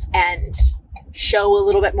relax and show a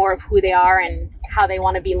little bit more of who they are and how they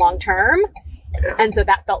want to be long term. Yeah. And so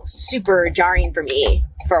that felt super jarring for me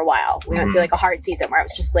for a while. We went through like a hard season where I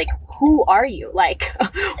was just like, who are you? Like,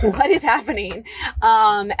 what is happening?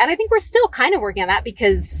 And I think we're still kind of working on that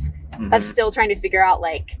because of still trying to figure out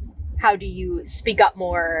like, how do you speak up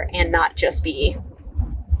more and not just be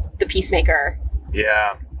the peacemaker?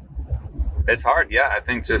 Yeah. It's hard. Yeah. I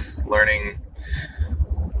think just learning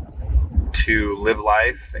to live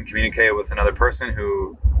life and communicate with another person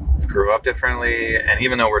who grew up differently, and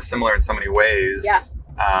even though we're similar in so many ways,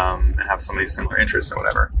 and have so many similar interests or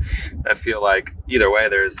whatever, I feel like either way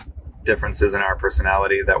there's differences in our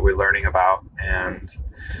personality that we're learning about, and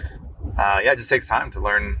it just takes time to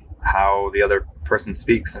learn how the other person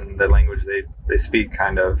speaks and the language they speak,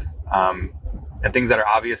 kind of, and things that are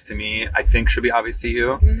obvious to me I think should be obvious to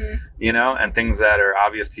you, you know, and things that are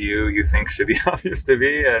obvious to you you think should be obvious to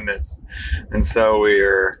me, and so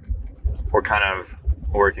we're kind of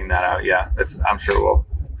working that out. I'm sure we'll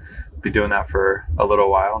be doing that for a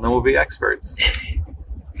little while, and then we'll be experts.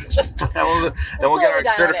 and we'll get our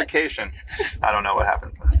certification. I don't know what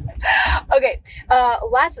happens. Okay,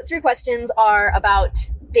 last 3 questions are about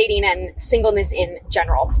dating and singleness in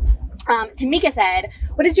general. Tamika said,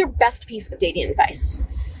 "What is your best piece of dating advice?"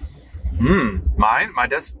 Mine? My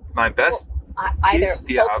my best either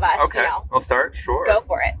piece? both of us. Okay, I'll start. Sure, go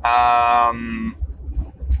for it.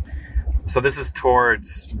 So this is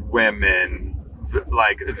towards women,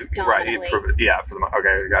 like right? Yeah, for the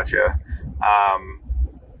okay, gotcha.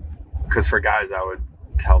 Because for guys, I would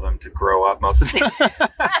tell them to grow up most of the time.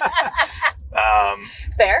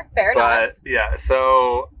 Fair enough. Yeah,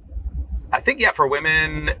 so I think for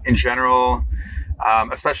women in general,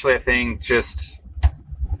 especially I think just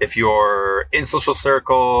if you're in social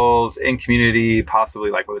circles, in community, possibly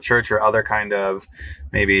like with a church or other kind of,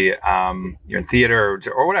 maybe you're in theater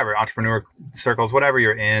or whatever, entrepreneur circles, whatever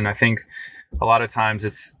you're in, I think a lot of times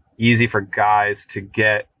it's easy for guys to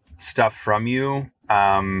get stuff from you,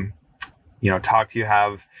 talk to you,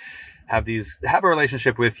 have a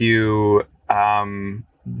relationship with you,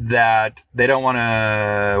 that they don't want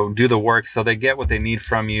to do the work, so they get what they need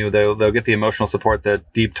from you. They'll get the emotional support, the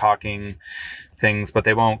deep talking things, but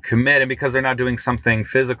they won't commit. And because they're not doing something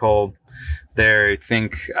physical, they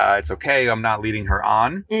think it's okay. I'm not leading her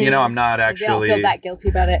on. I'm not actually. They don't feel that guilty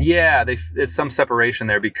about it. Yeah, it's some separation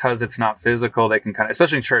there because it's not physical. They can kind of,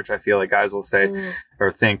 especially in church, I feel like guys will say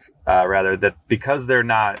or think rather that because they're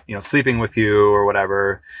not, sleeping with you or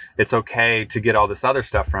whatever, it's okay to get all this other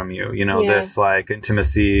stuff from you. This like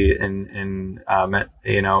intimacy in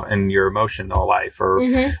your emotional life or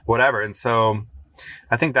whatever. And so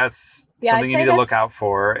I think that's something you need to look out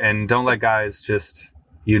for, and don't let guys just,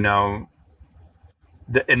 and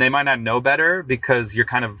they might not know better because you're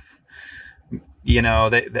kind of,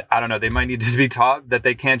 I don't know, they might need to be taught that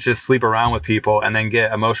they can't just sleep around with people and then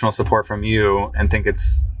get emotional support from you and think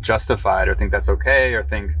it's justified or think that's okay or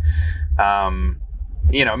think,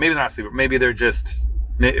 maybe they're not sleeping, maybe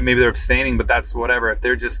they're abstaining, but that's whatever. If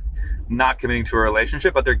they're just not committing to a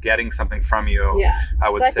relationship, but they're getting something from you,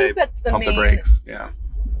 I would say pump the brakes. Yeah.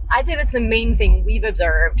 I'd say that's the main thing we've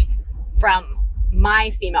observed from my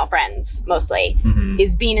female friends mostly,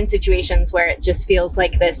 is being in situations where it just feels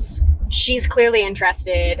like this, she's clearly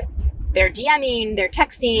interested, they're DMing, they're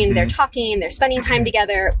texting, they're talking, they're spending time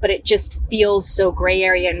together, but it just feels so gray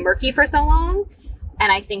area and murky for so long.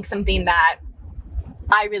 And I think something that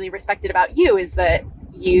I really respected about you is that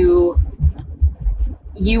you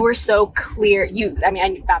were so clear.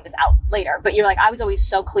 I found this out later, but you're like, I was always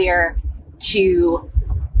so clear to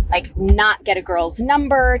like not get a girl's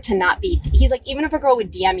number, to not be, he's like, even if a girl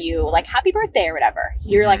would DM you like happy birthday or whatever,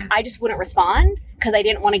 you're like, I just wouldn't respond because I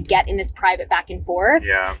didn't want to get in this private back and forth.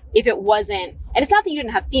 Yeah. If it wasn't, and it's not that you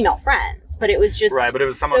didn't have female friends, but it was just right. But it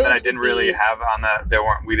was someone that I didn't really have on that.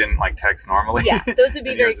 We didn't like text normally. Yeah, those would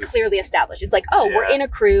be very clearly established. It's like, we're in a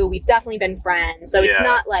crew. We've definitely been friends. So it's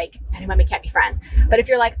not like anyone we can't be friends. But if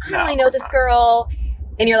you're like, I don't really know this girl,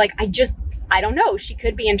 and you're like, I don't know, she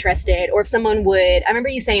could be interested. Or if someone would, I remember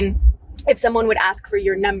you saying, if someone would ask for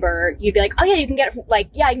your number, you'd be like, oh yeah, you can get it from, I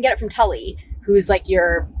can get it from Tully, who's like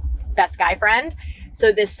your best guy friend.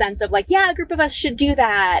 So this sense of like, a group of us should do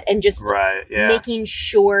that. And just making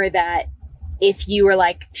sure that if you were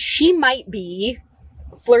like, she might be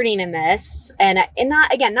flirting in this, and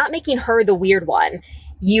not making her the weird one,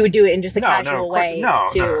 you would do it in just a casual way. No.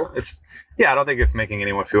 It's, I don't think it's making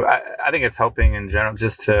anyone feel, I think it's helping in general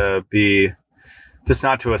just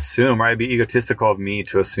not to assume, right? It'd be egotistical of me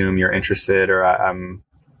to assume you're interested or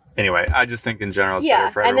anyway, I just think in general it's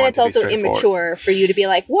better for everyone. And then it's also immature for you to be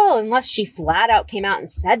like, well, unless she flat out came out and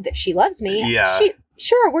said that she loves me,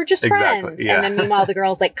 sure, we're just friends. Yeah. And then meanwhile, the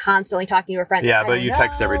girl's like constantly talking to her friends. Yeah, but you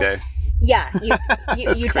text every day. Yeah,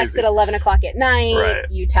 you text at 11 o'clock at night. Right.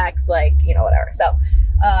 You text whatever. So,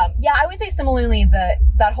 I would say similarly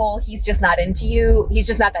that whole he's just not into you. He's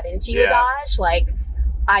just not that into you, Dash. Like,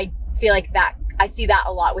 I feel like that. I see that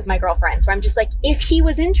a lot with my girlfriends where I'm just like, if he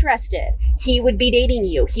was interested, he would be dating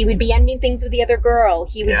you. He would be ending things with the other girl.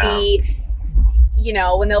 He would be,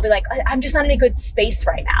 when they'll be like, I'm just not in a good space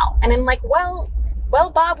right now. And I'm like, well,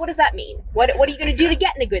 Bob, what does that mean? What are you going to do to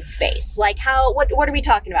get in a good space? Like what are we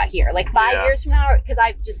talking about here? Like 5 years from now? Because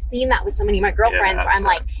I've just seen that with so many of my girlfriends where I'm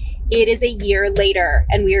like, it is a year later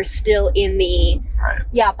and we are still in the,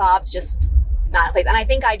 Bob's just not in a place. And I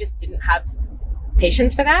think I just didn't have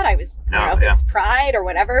patience for that. I don't know if it was pride or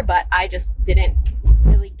whatever, but I just didn't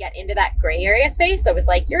really get into that gray area space. So it was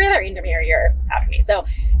like, you're either into me or you're out of me. So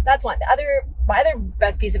that's one. My other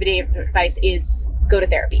best piece of advice is go to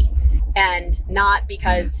therapy. And not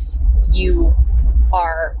because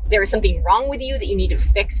there is something wrong with you that you need to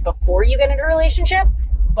fix before you get into a relationship,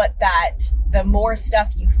 but that the more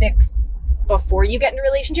stuff you fix before you get into a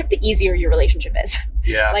relationship, the easier your relationship is.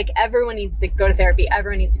 Yeah. Like everyone needs to go to therapy.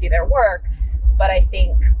 Everyone needs to do their work. But I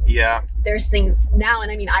think there's things now,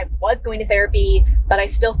 and I mean, I was going to therapy, but I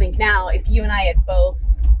still think now, if you and I had both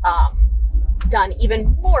done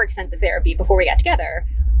even more extensive therapy before we got together,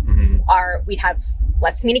 we'd have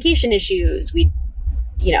less communication issues. We'd,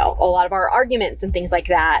 you know, a lot of our arguments and things like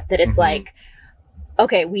that it's like,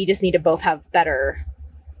 okay, we just need to both have better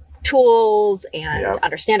tools and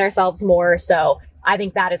understand ourselves more. So I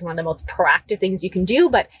think that is one of the most proactive things you can do.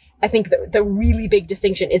 But I think the really big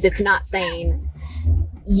distinction is it's not saying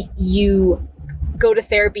you go to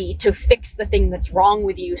therapy to fix the thing that's wrong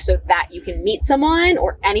with you so that you can meet someone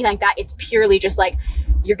or anything like that. It's purely just like,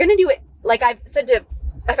 you're going to do it. Like I've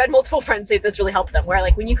had multiple friends say this really helped them, where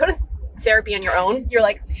like when you go to therapy on your own, you're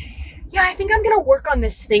like, yeah, I think I'm going to work on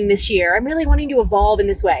this thing this year. I'm really wanting to evolve in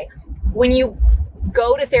this way. When you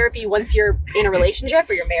go to therapy once you're in a relationship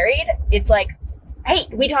or you're married, it's like, hey,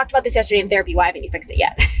 we talked about this yesterday in therapy. Why haven't you fixed it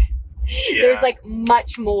yet? Yeah. There's like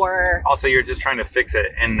much more. Also, you're just trying to fix it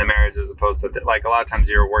in the marriage as opposed to like a lot of times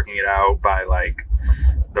you're working it out by like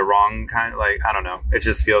the wrong kind. Like, I don't know. It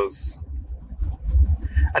just feels.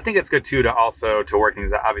 I think it's good too to work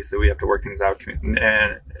things out. Obviously, we have to work things out.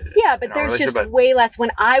 Yeah, but there's just way less.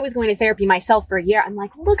 When I was going to therapy myself for a year, I'm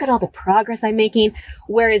like, look at all the progress I'm making.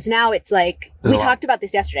 Whereas now it's like, we talked about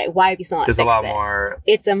this yesterday. Why have you still not fixed this? There's a lot more.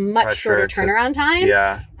 It's a much shorter turnaround time.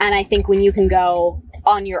 Yeah. And I think when you can go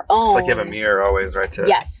on your own. It's like you have a mirror always, right?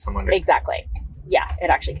 Exactly. Yeah, it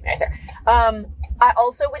actually can be nicer. I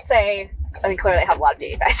also would say, I mean, clearly I have a lot of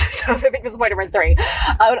dating advice, so I think this is point number 3.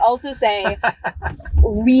 I would also say,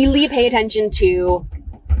 really pay attention to,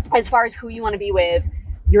 as far as who you want to be with,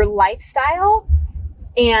 your lifestyle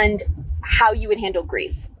and how you would handle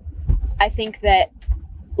grief. I think that,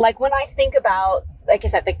 like, when I think about, like I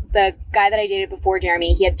said, the guy that I dated before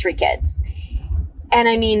Jeremy, he had 3 kids. And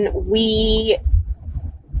I mean,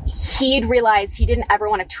 he'd realized he didn't ever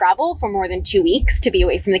want to travel for more than 2 weeks to be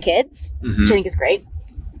away from the kids, which I think is great.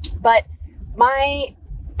 But my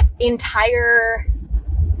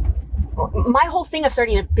whole thing of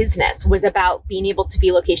starting a business was about being able to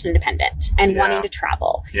be location independent and wanting to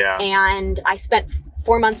travel. Yeah. And I spent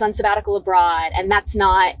 4 months on sabbatical abroad, and that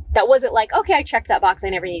wasn't like, okay, I checked that box, I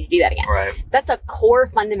never need to do that again. Right. That's a core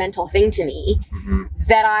fundamental thing to me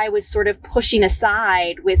that I was sort of pushing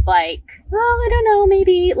aside with like, oh, I don't know,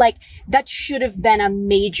 maybe like that should have been a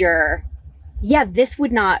major, this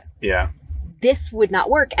would not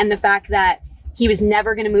work. And the fact that he was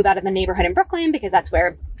never going to move out of the neighborhood in Brooklyn because that's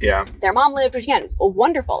where their mom lived, which again is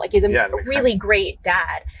wonderful. Like he's a really great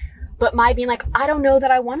dad. But my being like, I don't know that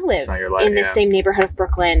I want to live in the same neighborhood of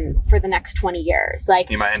Brooklyn for the next 20 years. Like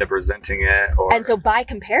you might end up resenting it. And so by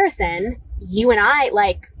comparison, you and I,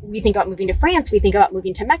 like, we think about moving to France. We think about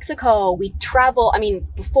moving to Mexico. We travel. I mean,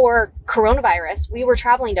 before coronavirus, we were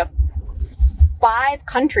traveling to 5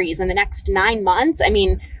 countries in the next 9 months. I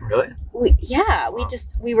mean, really?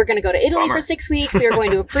 We were going to go to Italy for 6 weeks. We were going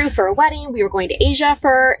to Peru for a wedding. We were going to Asia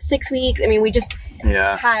for 6 weeks. I mean, we just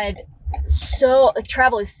had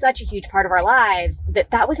travel is such a huge part of our lives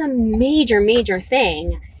that was a major, major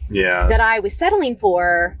thing that I was settling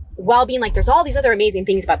for while being like, there's all these other amazing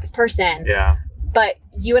things about this person. Yeah. But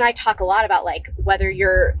you and I talk a lot about like whether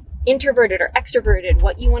you're introverted or extroverted,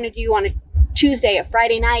 what you want to do on a Tuesday, a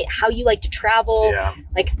Friday night, how you like to travel. Yeah.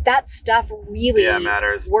 Like that stuff really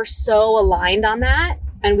matters. We're so aligned on that.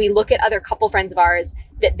 And we look at other couple friends of ours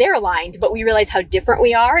that they're aligned, but we realize how different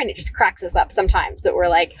we are. And it just cracks us up sometimes that we're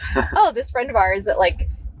like, oh, this friend of ours that like,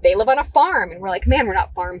 they live on a farm. And we're like, man, we're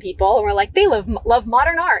not farm people. And we're like, they love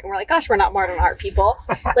modern art. And we're like, gosh, we're not modern art people.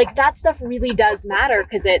 Like that stuff really does matter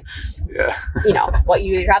because it's, you know, what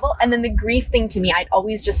you travel. And then the grief thing to me, I'd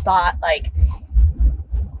always just thought like,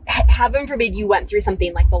 heaven forbid you went through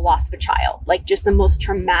something like the loss of a child, like just the most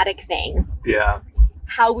traumatic thing. Yeah.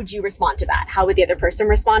 How would you respond to that? How would the other person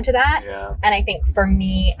respond to that? Yeah. And I think for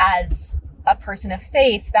me as a person of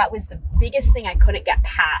faith, that was the biggest thing I couldn't get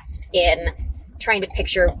past in trying to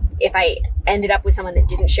picture if I ended up with someone that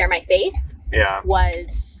didn't share my faith. Yeah.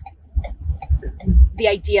 Was the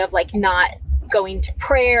idea of like not going to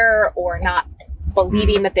prayer or not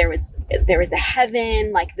believing that there was a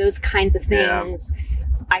heaven, like those kinds of things. Yeah.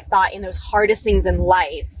 I thought in those hardest things in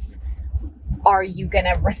life, are you going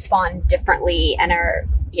to respond differently and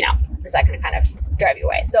is that going to kind of drive you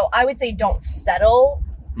away? So I would say don't settle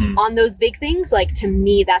on those big things. Like to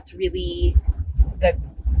me, that's really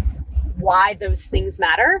why those things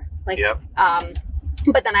matter. Like,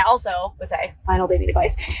 but then I also would say final dating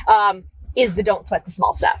advice, is the don't sweat the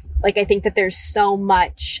small stuff. Like, I think that there's so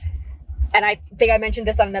much, and I think I mentioned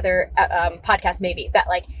this on another podcast, maybe, that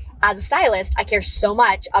like, as a stylist, I care so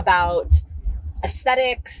much about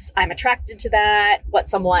aesthetics. I'm attracted to that, what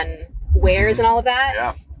someone wears and all of that.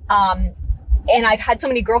 Yeah. And I've had so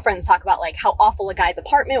many girlfriends talk about like how awful a guy's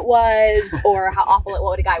apartment was or how awful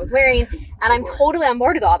what a guy was wearing. And I'm totally on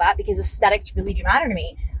board with all that because aesthetics really do matter to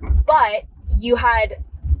me. But you had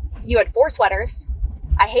 4 sweaters.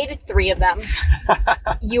 I hated 3 of them.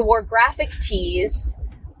 You wore graphic tees.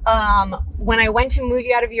 When I went to move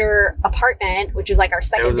you out of your apartment, which was like our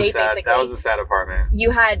second date, basically. That was a sad apartment. You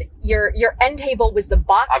had your end table was the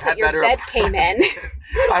box that your bed came in.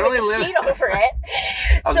 I only with a sheet over it.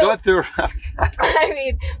 I was going through a rough time. I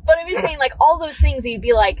mean, but I was saying like all those things you'd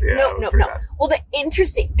be like, no. Bad. Well,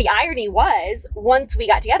 the irony was once we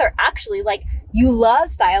got together, actually, like you love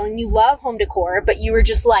style and you love home decor, but you were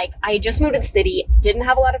just like, I just moved to the city, didn't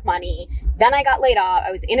have a lot of money. Then I got laid off.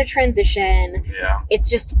 I was in a transition. Yeah. It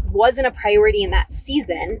just wasn't a priority in that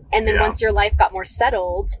season. And then once your life got more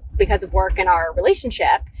settled because of work and our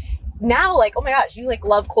relationship, now like, oh my gosh, you like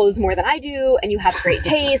love clothes more than I do and you have great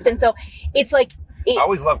taste. And so it's like, I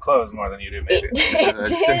always love clothes more than you do, maybe. It I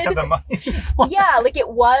just didn't have the money. Yeah, like it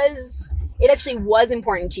actually was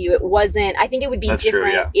important to you. It wasn't, I think it would be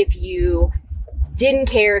different if you didn't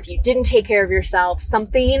care, if you didn't take care of yourself,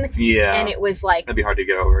 something. Yeah. And it was like, that'd be hard to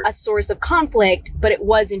get over. A source of conflict, but it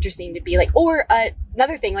was interesting to be like, or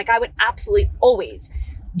another thing, like I would absolutely always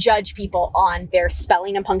judge people on their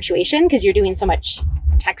spelling and punctuation because you're doing so much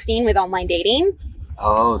texting with online dating.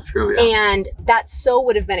 Oh, true, yeah. And that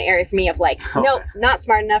would have been an area for me of like, nope, not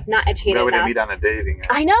smart enough, not educated enough. That wouldn't meet on a dating.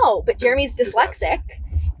 I know, but Jeremy's dyslexic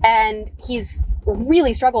and he's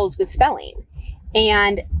really struggles with spelling.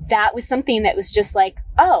 And that was something that was just like,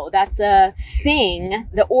 oh, that's a thing.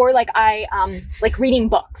 Or like like reading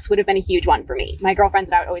books would have been a huge one for me. My girlfriends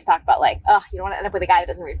and I would always talk about like, oh, you don't want to end up with a guy that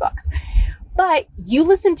doesn't read books. But you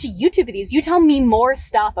listen to YouTube videos. You tell me more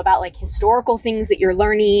stuff about like historical things that you're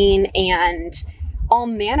learning and all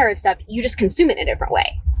manner of stuff. You just consume it in a different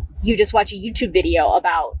way. You just watch a YouTube video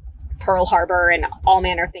about Pearl Harbor and all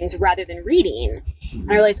manner of things rather than reading. And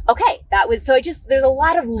I realized, okay, there's a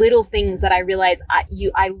lot of little things that I realized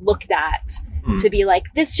I looked at to be like,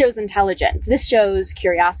 this shows intelligence. This shows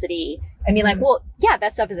curiosity. I mean, like, well, yeah,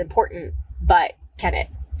 that stuff is important, but can it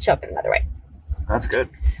show up in another way? That's good.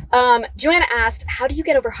 Joanna asked, how do you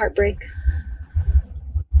get over heartbreak?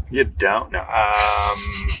 You don't know.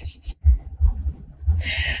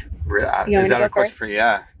 Is that a question for you?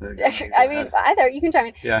 Yeah. I mean, either. You can chime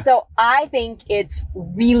in. Yeah. So I think it's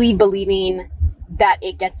really believing that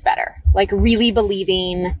it gets better. Like really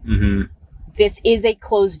believing this is a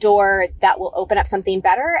closed door that will open up something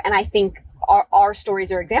better. And I think our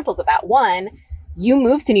stories are examples of that. One, you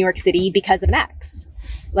moved to New York City because of an ex.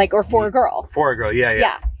 Like, or for a girl. For a girl, yeah.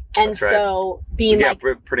 Yeah. And that's right. so being like...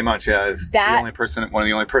 Yeah, pretty much, yeah. It's one of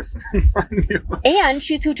the only persons I knew. And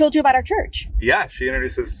she's who told you about our church. Yeah, she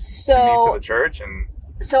introduces me to the church. And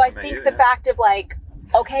so I think the fact of like,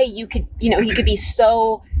 okay, you could be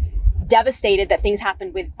so devastated that things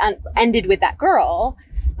ended with that girl,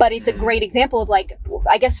 but it's a great example of like,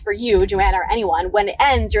 I guess for you, Joanna, or anyone, when it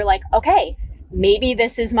ends, you're like, okay, maybe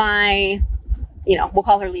this is my, we'll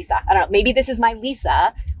call her Lisa. I don't know. Maybe this is my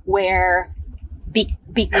Lisa where...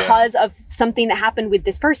 because of something that happened with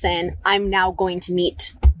this person, I'm now going to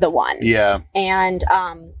meet the one. Yeah. And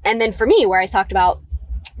then for me, where I talked about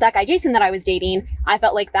that guy, Jason, that I was dating, I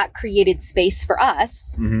felt like that created space for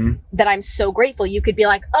us that I'm so grateful. You could be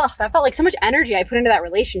like, oh, that felt like so much energy I put into that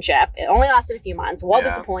relationship. It only lasted a few months. What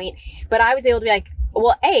was the point? But I was able to be like,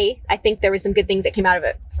 well, I think there was some good things that came out of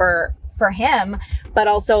it for him. But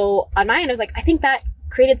also on my end, I was like, I think that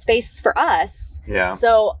created space for us. Yeah.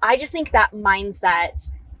 So I just think that mindset,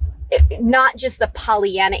 not just the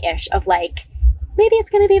Pollyanna-ish of like, maybe it's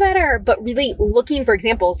going to be better, but really looking for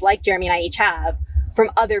examples like Jeremy and I each have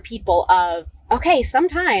from other people of, okay,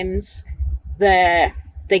 sometimes the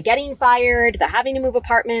getting fired, the having to move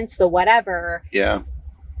apartments, the whatever. Yeah.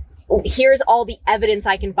 Here's all the evidence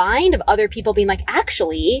I can find of other people being like,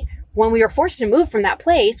 actually, when we were forced to move from that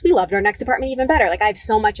place, we loved our next apartment even better. Like I have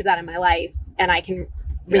so much of that in my life, and I can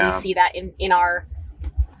really see that in our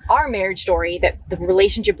marriage story, that the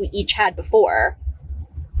relationship we each had before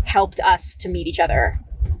helped us to meet each other,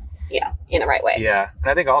 in the right way. Yeah.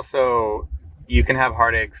 And I think also you can have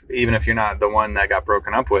heartache even if you're not the one that got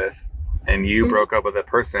broken up with and you broke up with a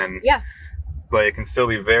person. Yeah. But it can still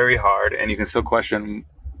be very hard, and you can still question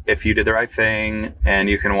if you did the right thing, and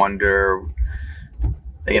you can wonder,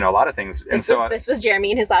 a lot of things. This was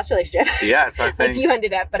Jeremy in his last relationship. Yeah. So I think like you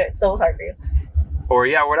ended up, but it still was hard for you. Or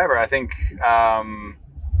whatever. I think,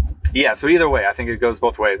 so either way, I think it goes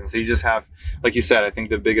both ways. And so you just have, like you said, I think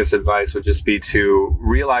the biggest advice would just be to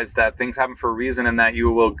realize that things happen for a reason and that you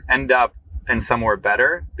will end up in somewhere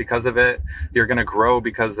better because of it. You're going to grow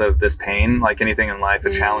because of this pain. Like anything in life,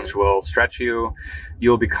 a challenge will stretch you.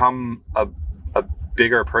 You'll become a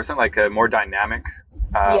bigger person, like a more dynamic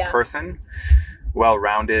person,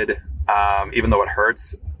 well-rounded, even though it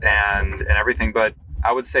hurts and everything. But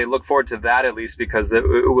I would say look forward to that at least, because it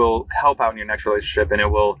will help out in your next relationship, and it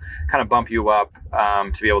will kind of bump you up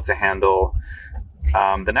to be able to handle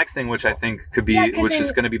the next thing, which I think could be, which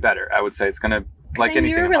is going to be better. I would say it's going to, like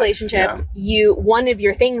anything in your relationship, one of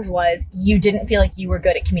your things was you didn't feel like you were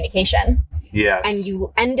good at communication. Yes. And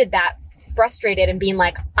you ended that frustrated and being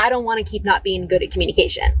like, I don't want to keep not being good at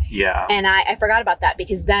communication. Yeah. And I forgot about that,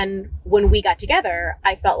 because then when we got together,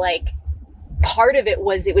 I felt like part of it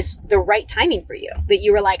was the right timing for you, that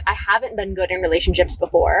you were like, I haven't been good in relationships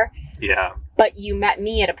before. Yeah. But you met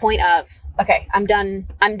me at a point of, okay, I'm done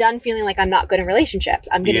feeling like I'm not good in relationships.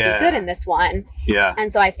 I'm going to be good in this one. Yeah.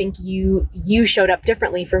 And so I think you showed up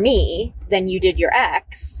differently for me than you did your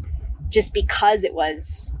ex, just because it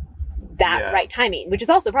was that right timing, which is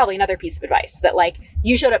also probably another piece of advice, that like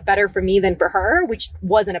you showed up better for me than for her, which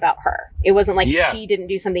wasn't about her. It wasn't like she didn't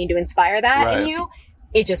do something to inspire that in you.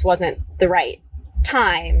 It just wasn't the right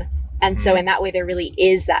time. And so in that way, there really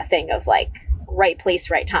is that thing of like right place,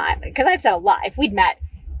 right time. Because I've said a lot, if we'd met,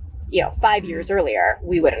 5 years earlier,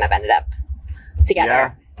 we wouldn't have ended up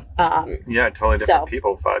together. Totally different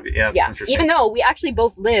people. 5 years. Yeah. Interesting. Even though we actually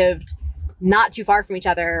both lived not too far from each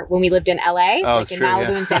other when we lived in LA, in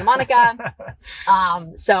Malibu and Santa Monica.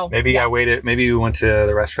 So maybe I waited. Maybe we went to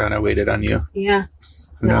the restaurant. I waited on you. Yeah.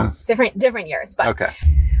 Different years. But okay.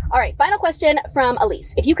 All right. Final question from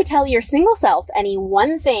Elise. If you could tell your single self any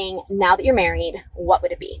one thing now that you're married, what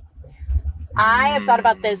would it be? I have thought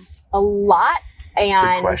about this a lot.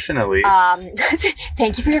 And good question, Elise.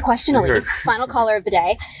 Thank you for your question, Elise. Final caller of the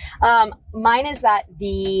day. Mine is that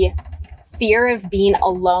the fear of being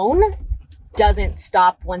alone doesn't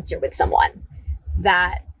stop once you're with someone.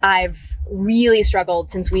 That I've really struggled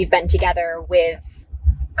since we've been together with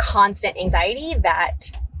constant anxiety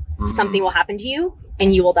that something will happen to you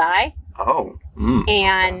and you will die. Oh.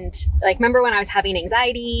 And like, remember when I was having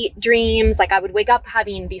anxiety dreams, like I would wake up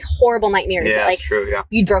having these horrible nightmares that like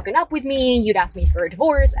you'd broken up with me, you'd asked me for a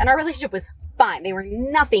divorce, and our relationship was fine. They were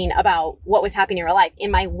nothing about what was happening in our life.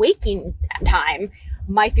 In my waking time,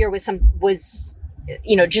 my fear was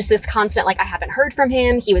just this constant, like, I haven't heard from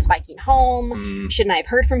him. He was biking home. Shouldn't I have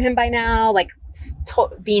heard from him by now? Like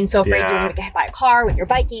being so afraid you're going to get hit by a car when you're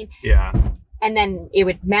biking. Yeah. And then it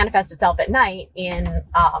would manifest itself at night in,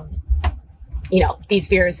 these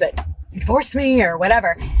fears that you divorced me or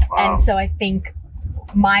whatever. Wow. And so I think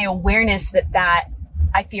my awareness that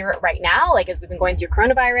I fear it right now, like as we've been going through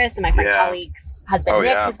coronavirus and my friend colleague's husband,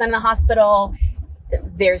 Nick, has been in the hospital.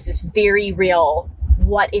 There's this very real,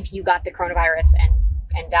 what if you got the coronavirus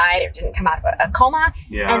and died or didn't come out of a coma?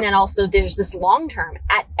 Yeah. And then also there's this long term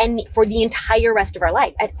for the entire rest of our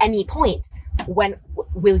life, at any point, when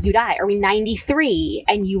will you die? Are we 93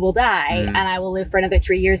 and you will die and I will live for another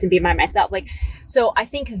 3 years and be by myself? Like, so I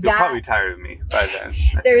think you'll probably be tired of me by then.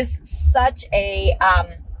 There's such a,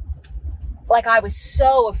 I was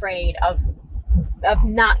so afraid of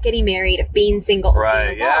not getting married, of being single, of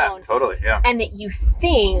being alone. Yeah, totally. Yeah. And that you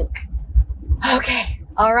think, okay,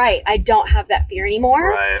 all right, I don't have that fear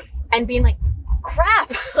anymore. Right. And being like,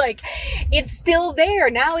 crap, like it's still there.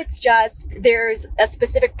 Now it's just, there's a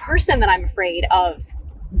specific person that I'm afraid of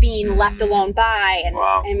being left alone by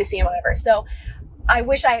and missing and whatever. So I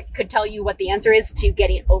wish I could tell you what the answer is to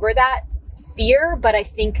getting over that fear. But I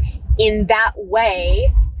think in that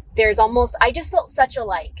way, there's almost, I just felt such a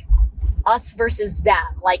like us versus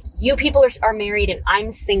them. Like you people are married and I'm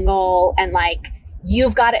single and like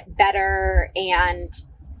you've got it better, and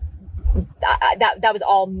that was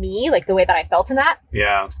all me, like the way that I felt in that.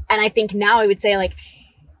 Yeah. And I think now I would say like,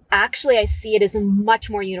 actually I see it as much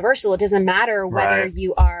more universal. It doesn't matter whether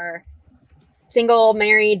you are single,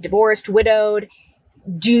 married, divorced, widowed.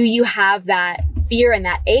 Do you have that fear and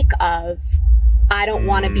that ache of, I don't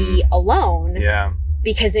want to be alone? Yeah.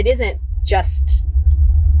 Because it isn't just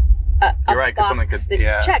a right, box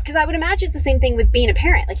that's checked. Because I would imagine it's the same thing with being a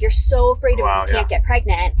parent. Like you're so afraid of you can't get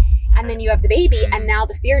pregnant. And then you have the baby, and now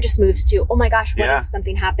the fear just moves to, oh my gosh, what if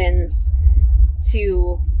something happens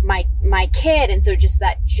to my kid? And so just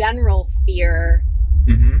that general fear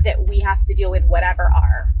that we have to deal with whatever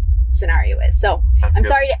our scenario is. So I'm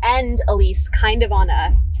sorry to end, Elise, kind of on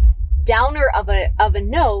a downer of a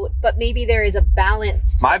note, but maybe there is a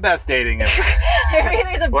balance. My best dating is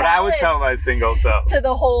there's a what I would tell my single self. To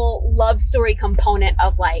the whole love story component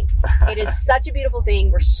of like, it is such a beautiful thing.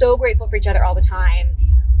 We're so grateful for each other all the time.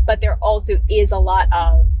 But there also is a lot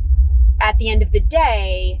of, at the end of the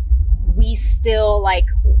day, we we still like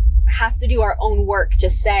have to do our own work to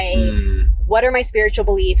say, what are my spiritual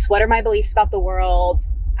beliefs? What are my beliefs about the world?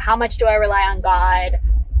 How much do I rely on God?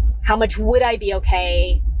 How much would I be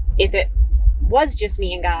okay if it was just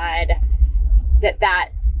me and God?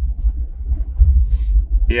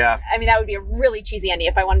 Yeah. I mean, that would be a really cheesy ending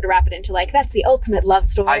if I wanted to wrap it into like, that's the ultimate love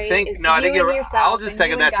story. I think I'll just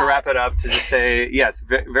second that to wrap it up, to just say, yes,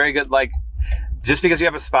 very good. Like, just because you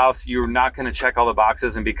have a spouse, you're not going to check all the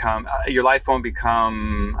boxes and become, your life won't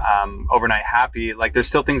become overnight happy. Like, there's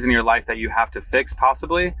still things in your life that you have to fix,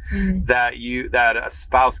 possibly, that a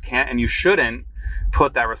spouse can't, and you shouldn't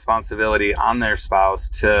put that responsibility on their spouse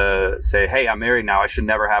to say, hey, I'm married now, I should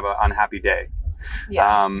never have an unhappy day.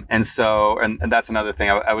 Yeah. And that's another thing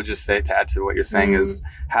I would just say, to add to what you're saying, is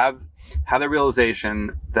have the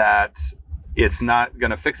realization that it's not going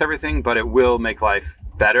to fix everything, but it will make life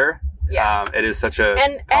better. Yeah. It is such a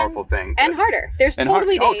powerful thing. And harder. There's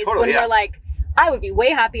totally days when we're like, I would be way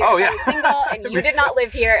happier if I was single and you did not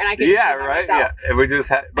live here and I could do it by myself. Yeah, we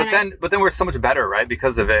just but then we're so much better, right?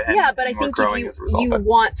 Because of it. And but I think if you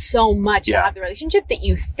want so much to have the relationship that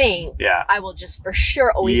you think, I will just for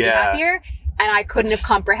sure always be happier. And I couldn't have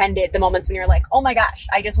comprehended the moments when you're like, oh my gosh,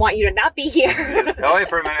 I just want you to not be here. Go away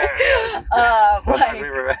for a minute.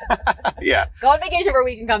 Go on vacation for a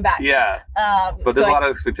week and come back. Yeah. But there's a lot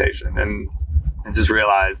of expectation, and just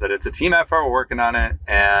realize that it's a team effort. We're working on it,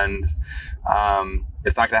 and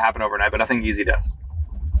it's not going to happen overnight, but nothing easy does.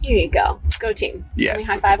 Here you go. Go team. Yes.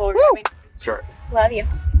 High five over me. Sure. Love you.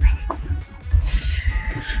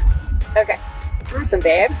 Okay. Awesome,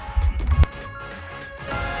 babe.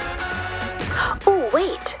 Oh,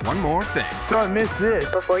 wait. One more thing. Don't miss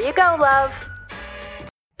this. Before you go, love.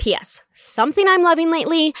 P.S. Something I'm loving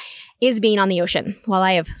lately is being on the ocean. While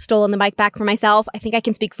I have stolen the bike back for myself, I think I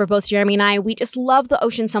can speak for both Jeremy and I. We just love the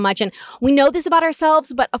ocean so much. And we know this about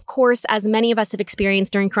ourselves, but of course, as many of us have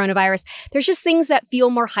experienced during coronavirus, there's just things that feel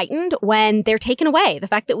more heightened when they're taken away. The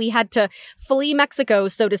fact that we had to flee Mexico,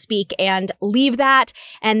 so to speak, and leave that.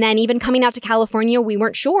 And then even coming out to California, we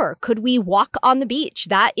weren't sure. Could we walk on the beach?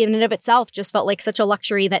 That in and of itself just felt like such a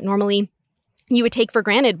luxury that normally you would take for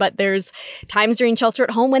granted, but there's times during shelter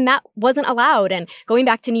at home when that wasn't allowed. And going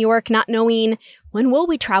back to New York, not knowing when will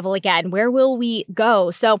we travel again? Where will we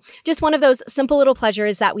go? So just one of those simple little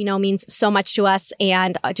pleasures that we know means so much to us,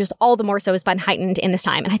 and just all the more so has been heightened in this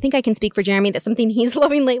time. And I think I can speak for Jeremy that something he's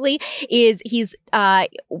loving lately is he's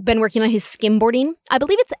been working on his skimboarding. I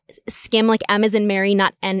believe it's skim, like M as in Mary,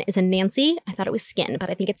 not N as in Nancy. I thought it was skin, but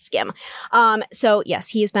I think it's skim. So yes,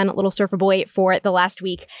 he has been a little surfer boy for the last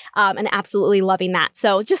week, and absolutely loving that.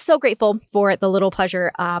 So just so grateful for the little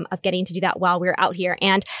pleasure of getting to do that while we're out here.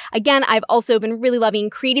 And again, I've also been really loving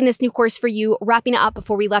creating this new course for you, wrapping it up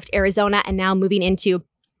before we left Arizona, and now moving into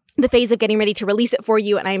the phase of getting ready to release it for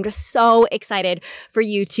you. And I am just so excited for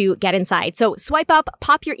you to get inside. So swipe up,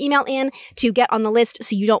 pop your email in to get on the list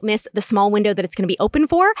so you don't miss the small window that it's going to be open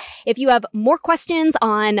for. If you have more questions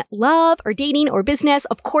on love or dating or business,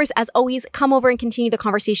 of course, as always, come over and continue the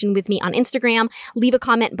conversation with me on Instagram. Leave a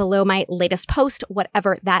comment below my latest post,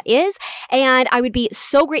 whatever that is. And I would be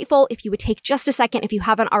so grateful if you would take just a second, if you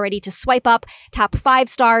haven't already, to swipe up, tap 5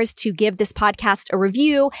 stars to give this podcast a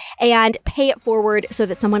review, and pay it forward so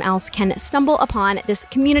that someone else can stumble upon this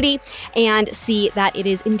community and see that it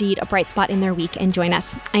is indeed a bright spot in their week and join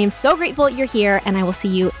us. I am so grateful you're here, and I will see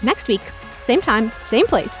you next week, same time, same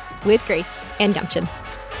place, with grace and gumption.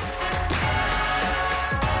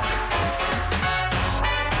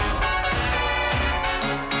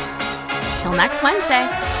 Till next Wednesday.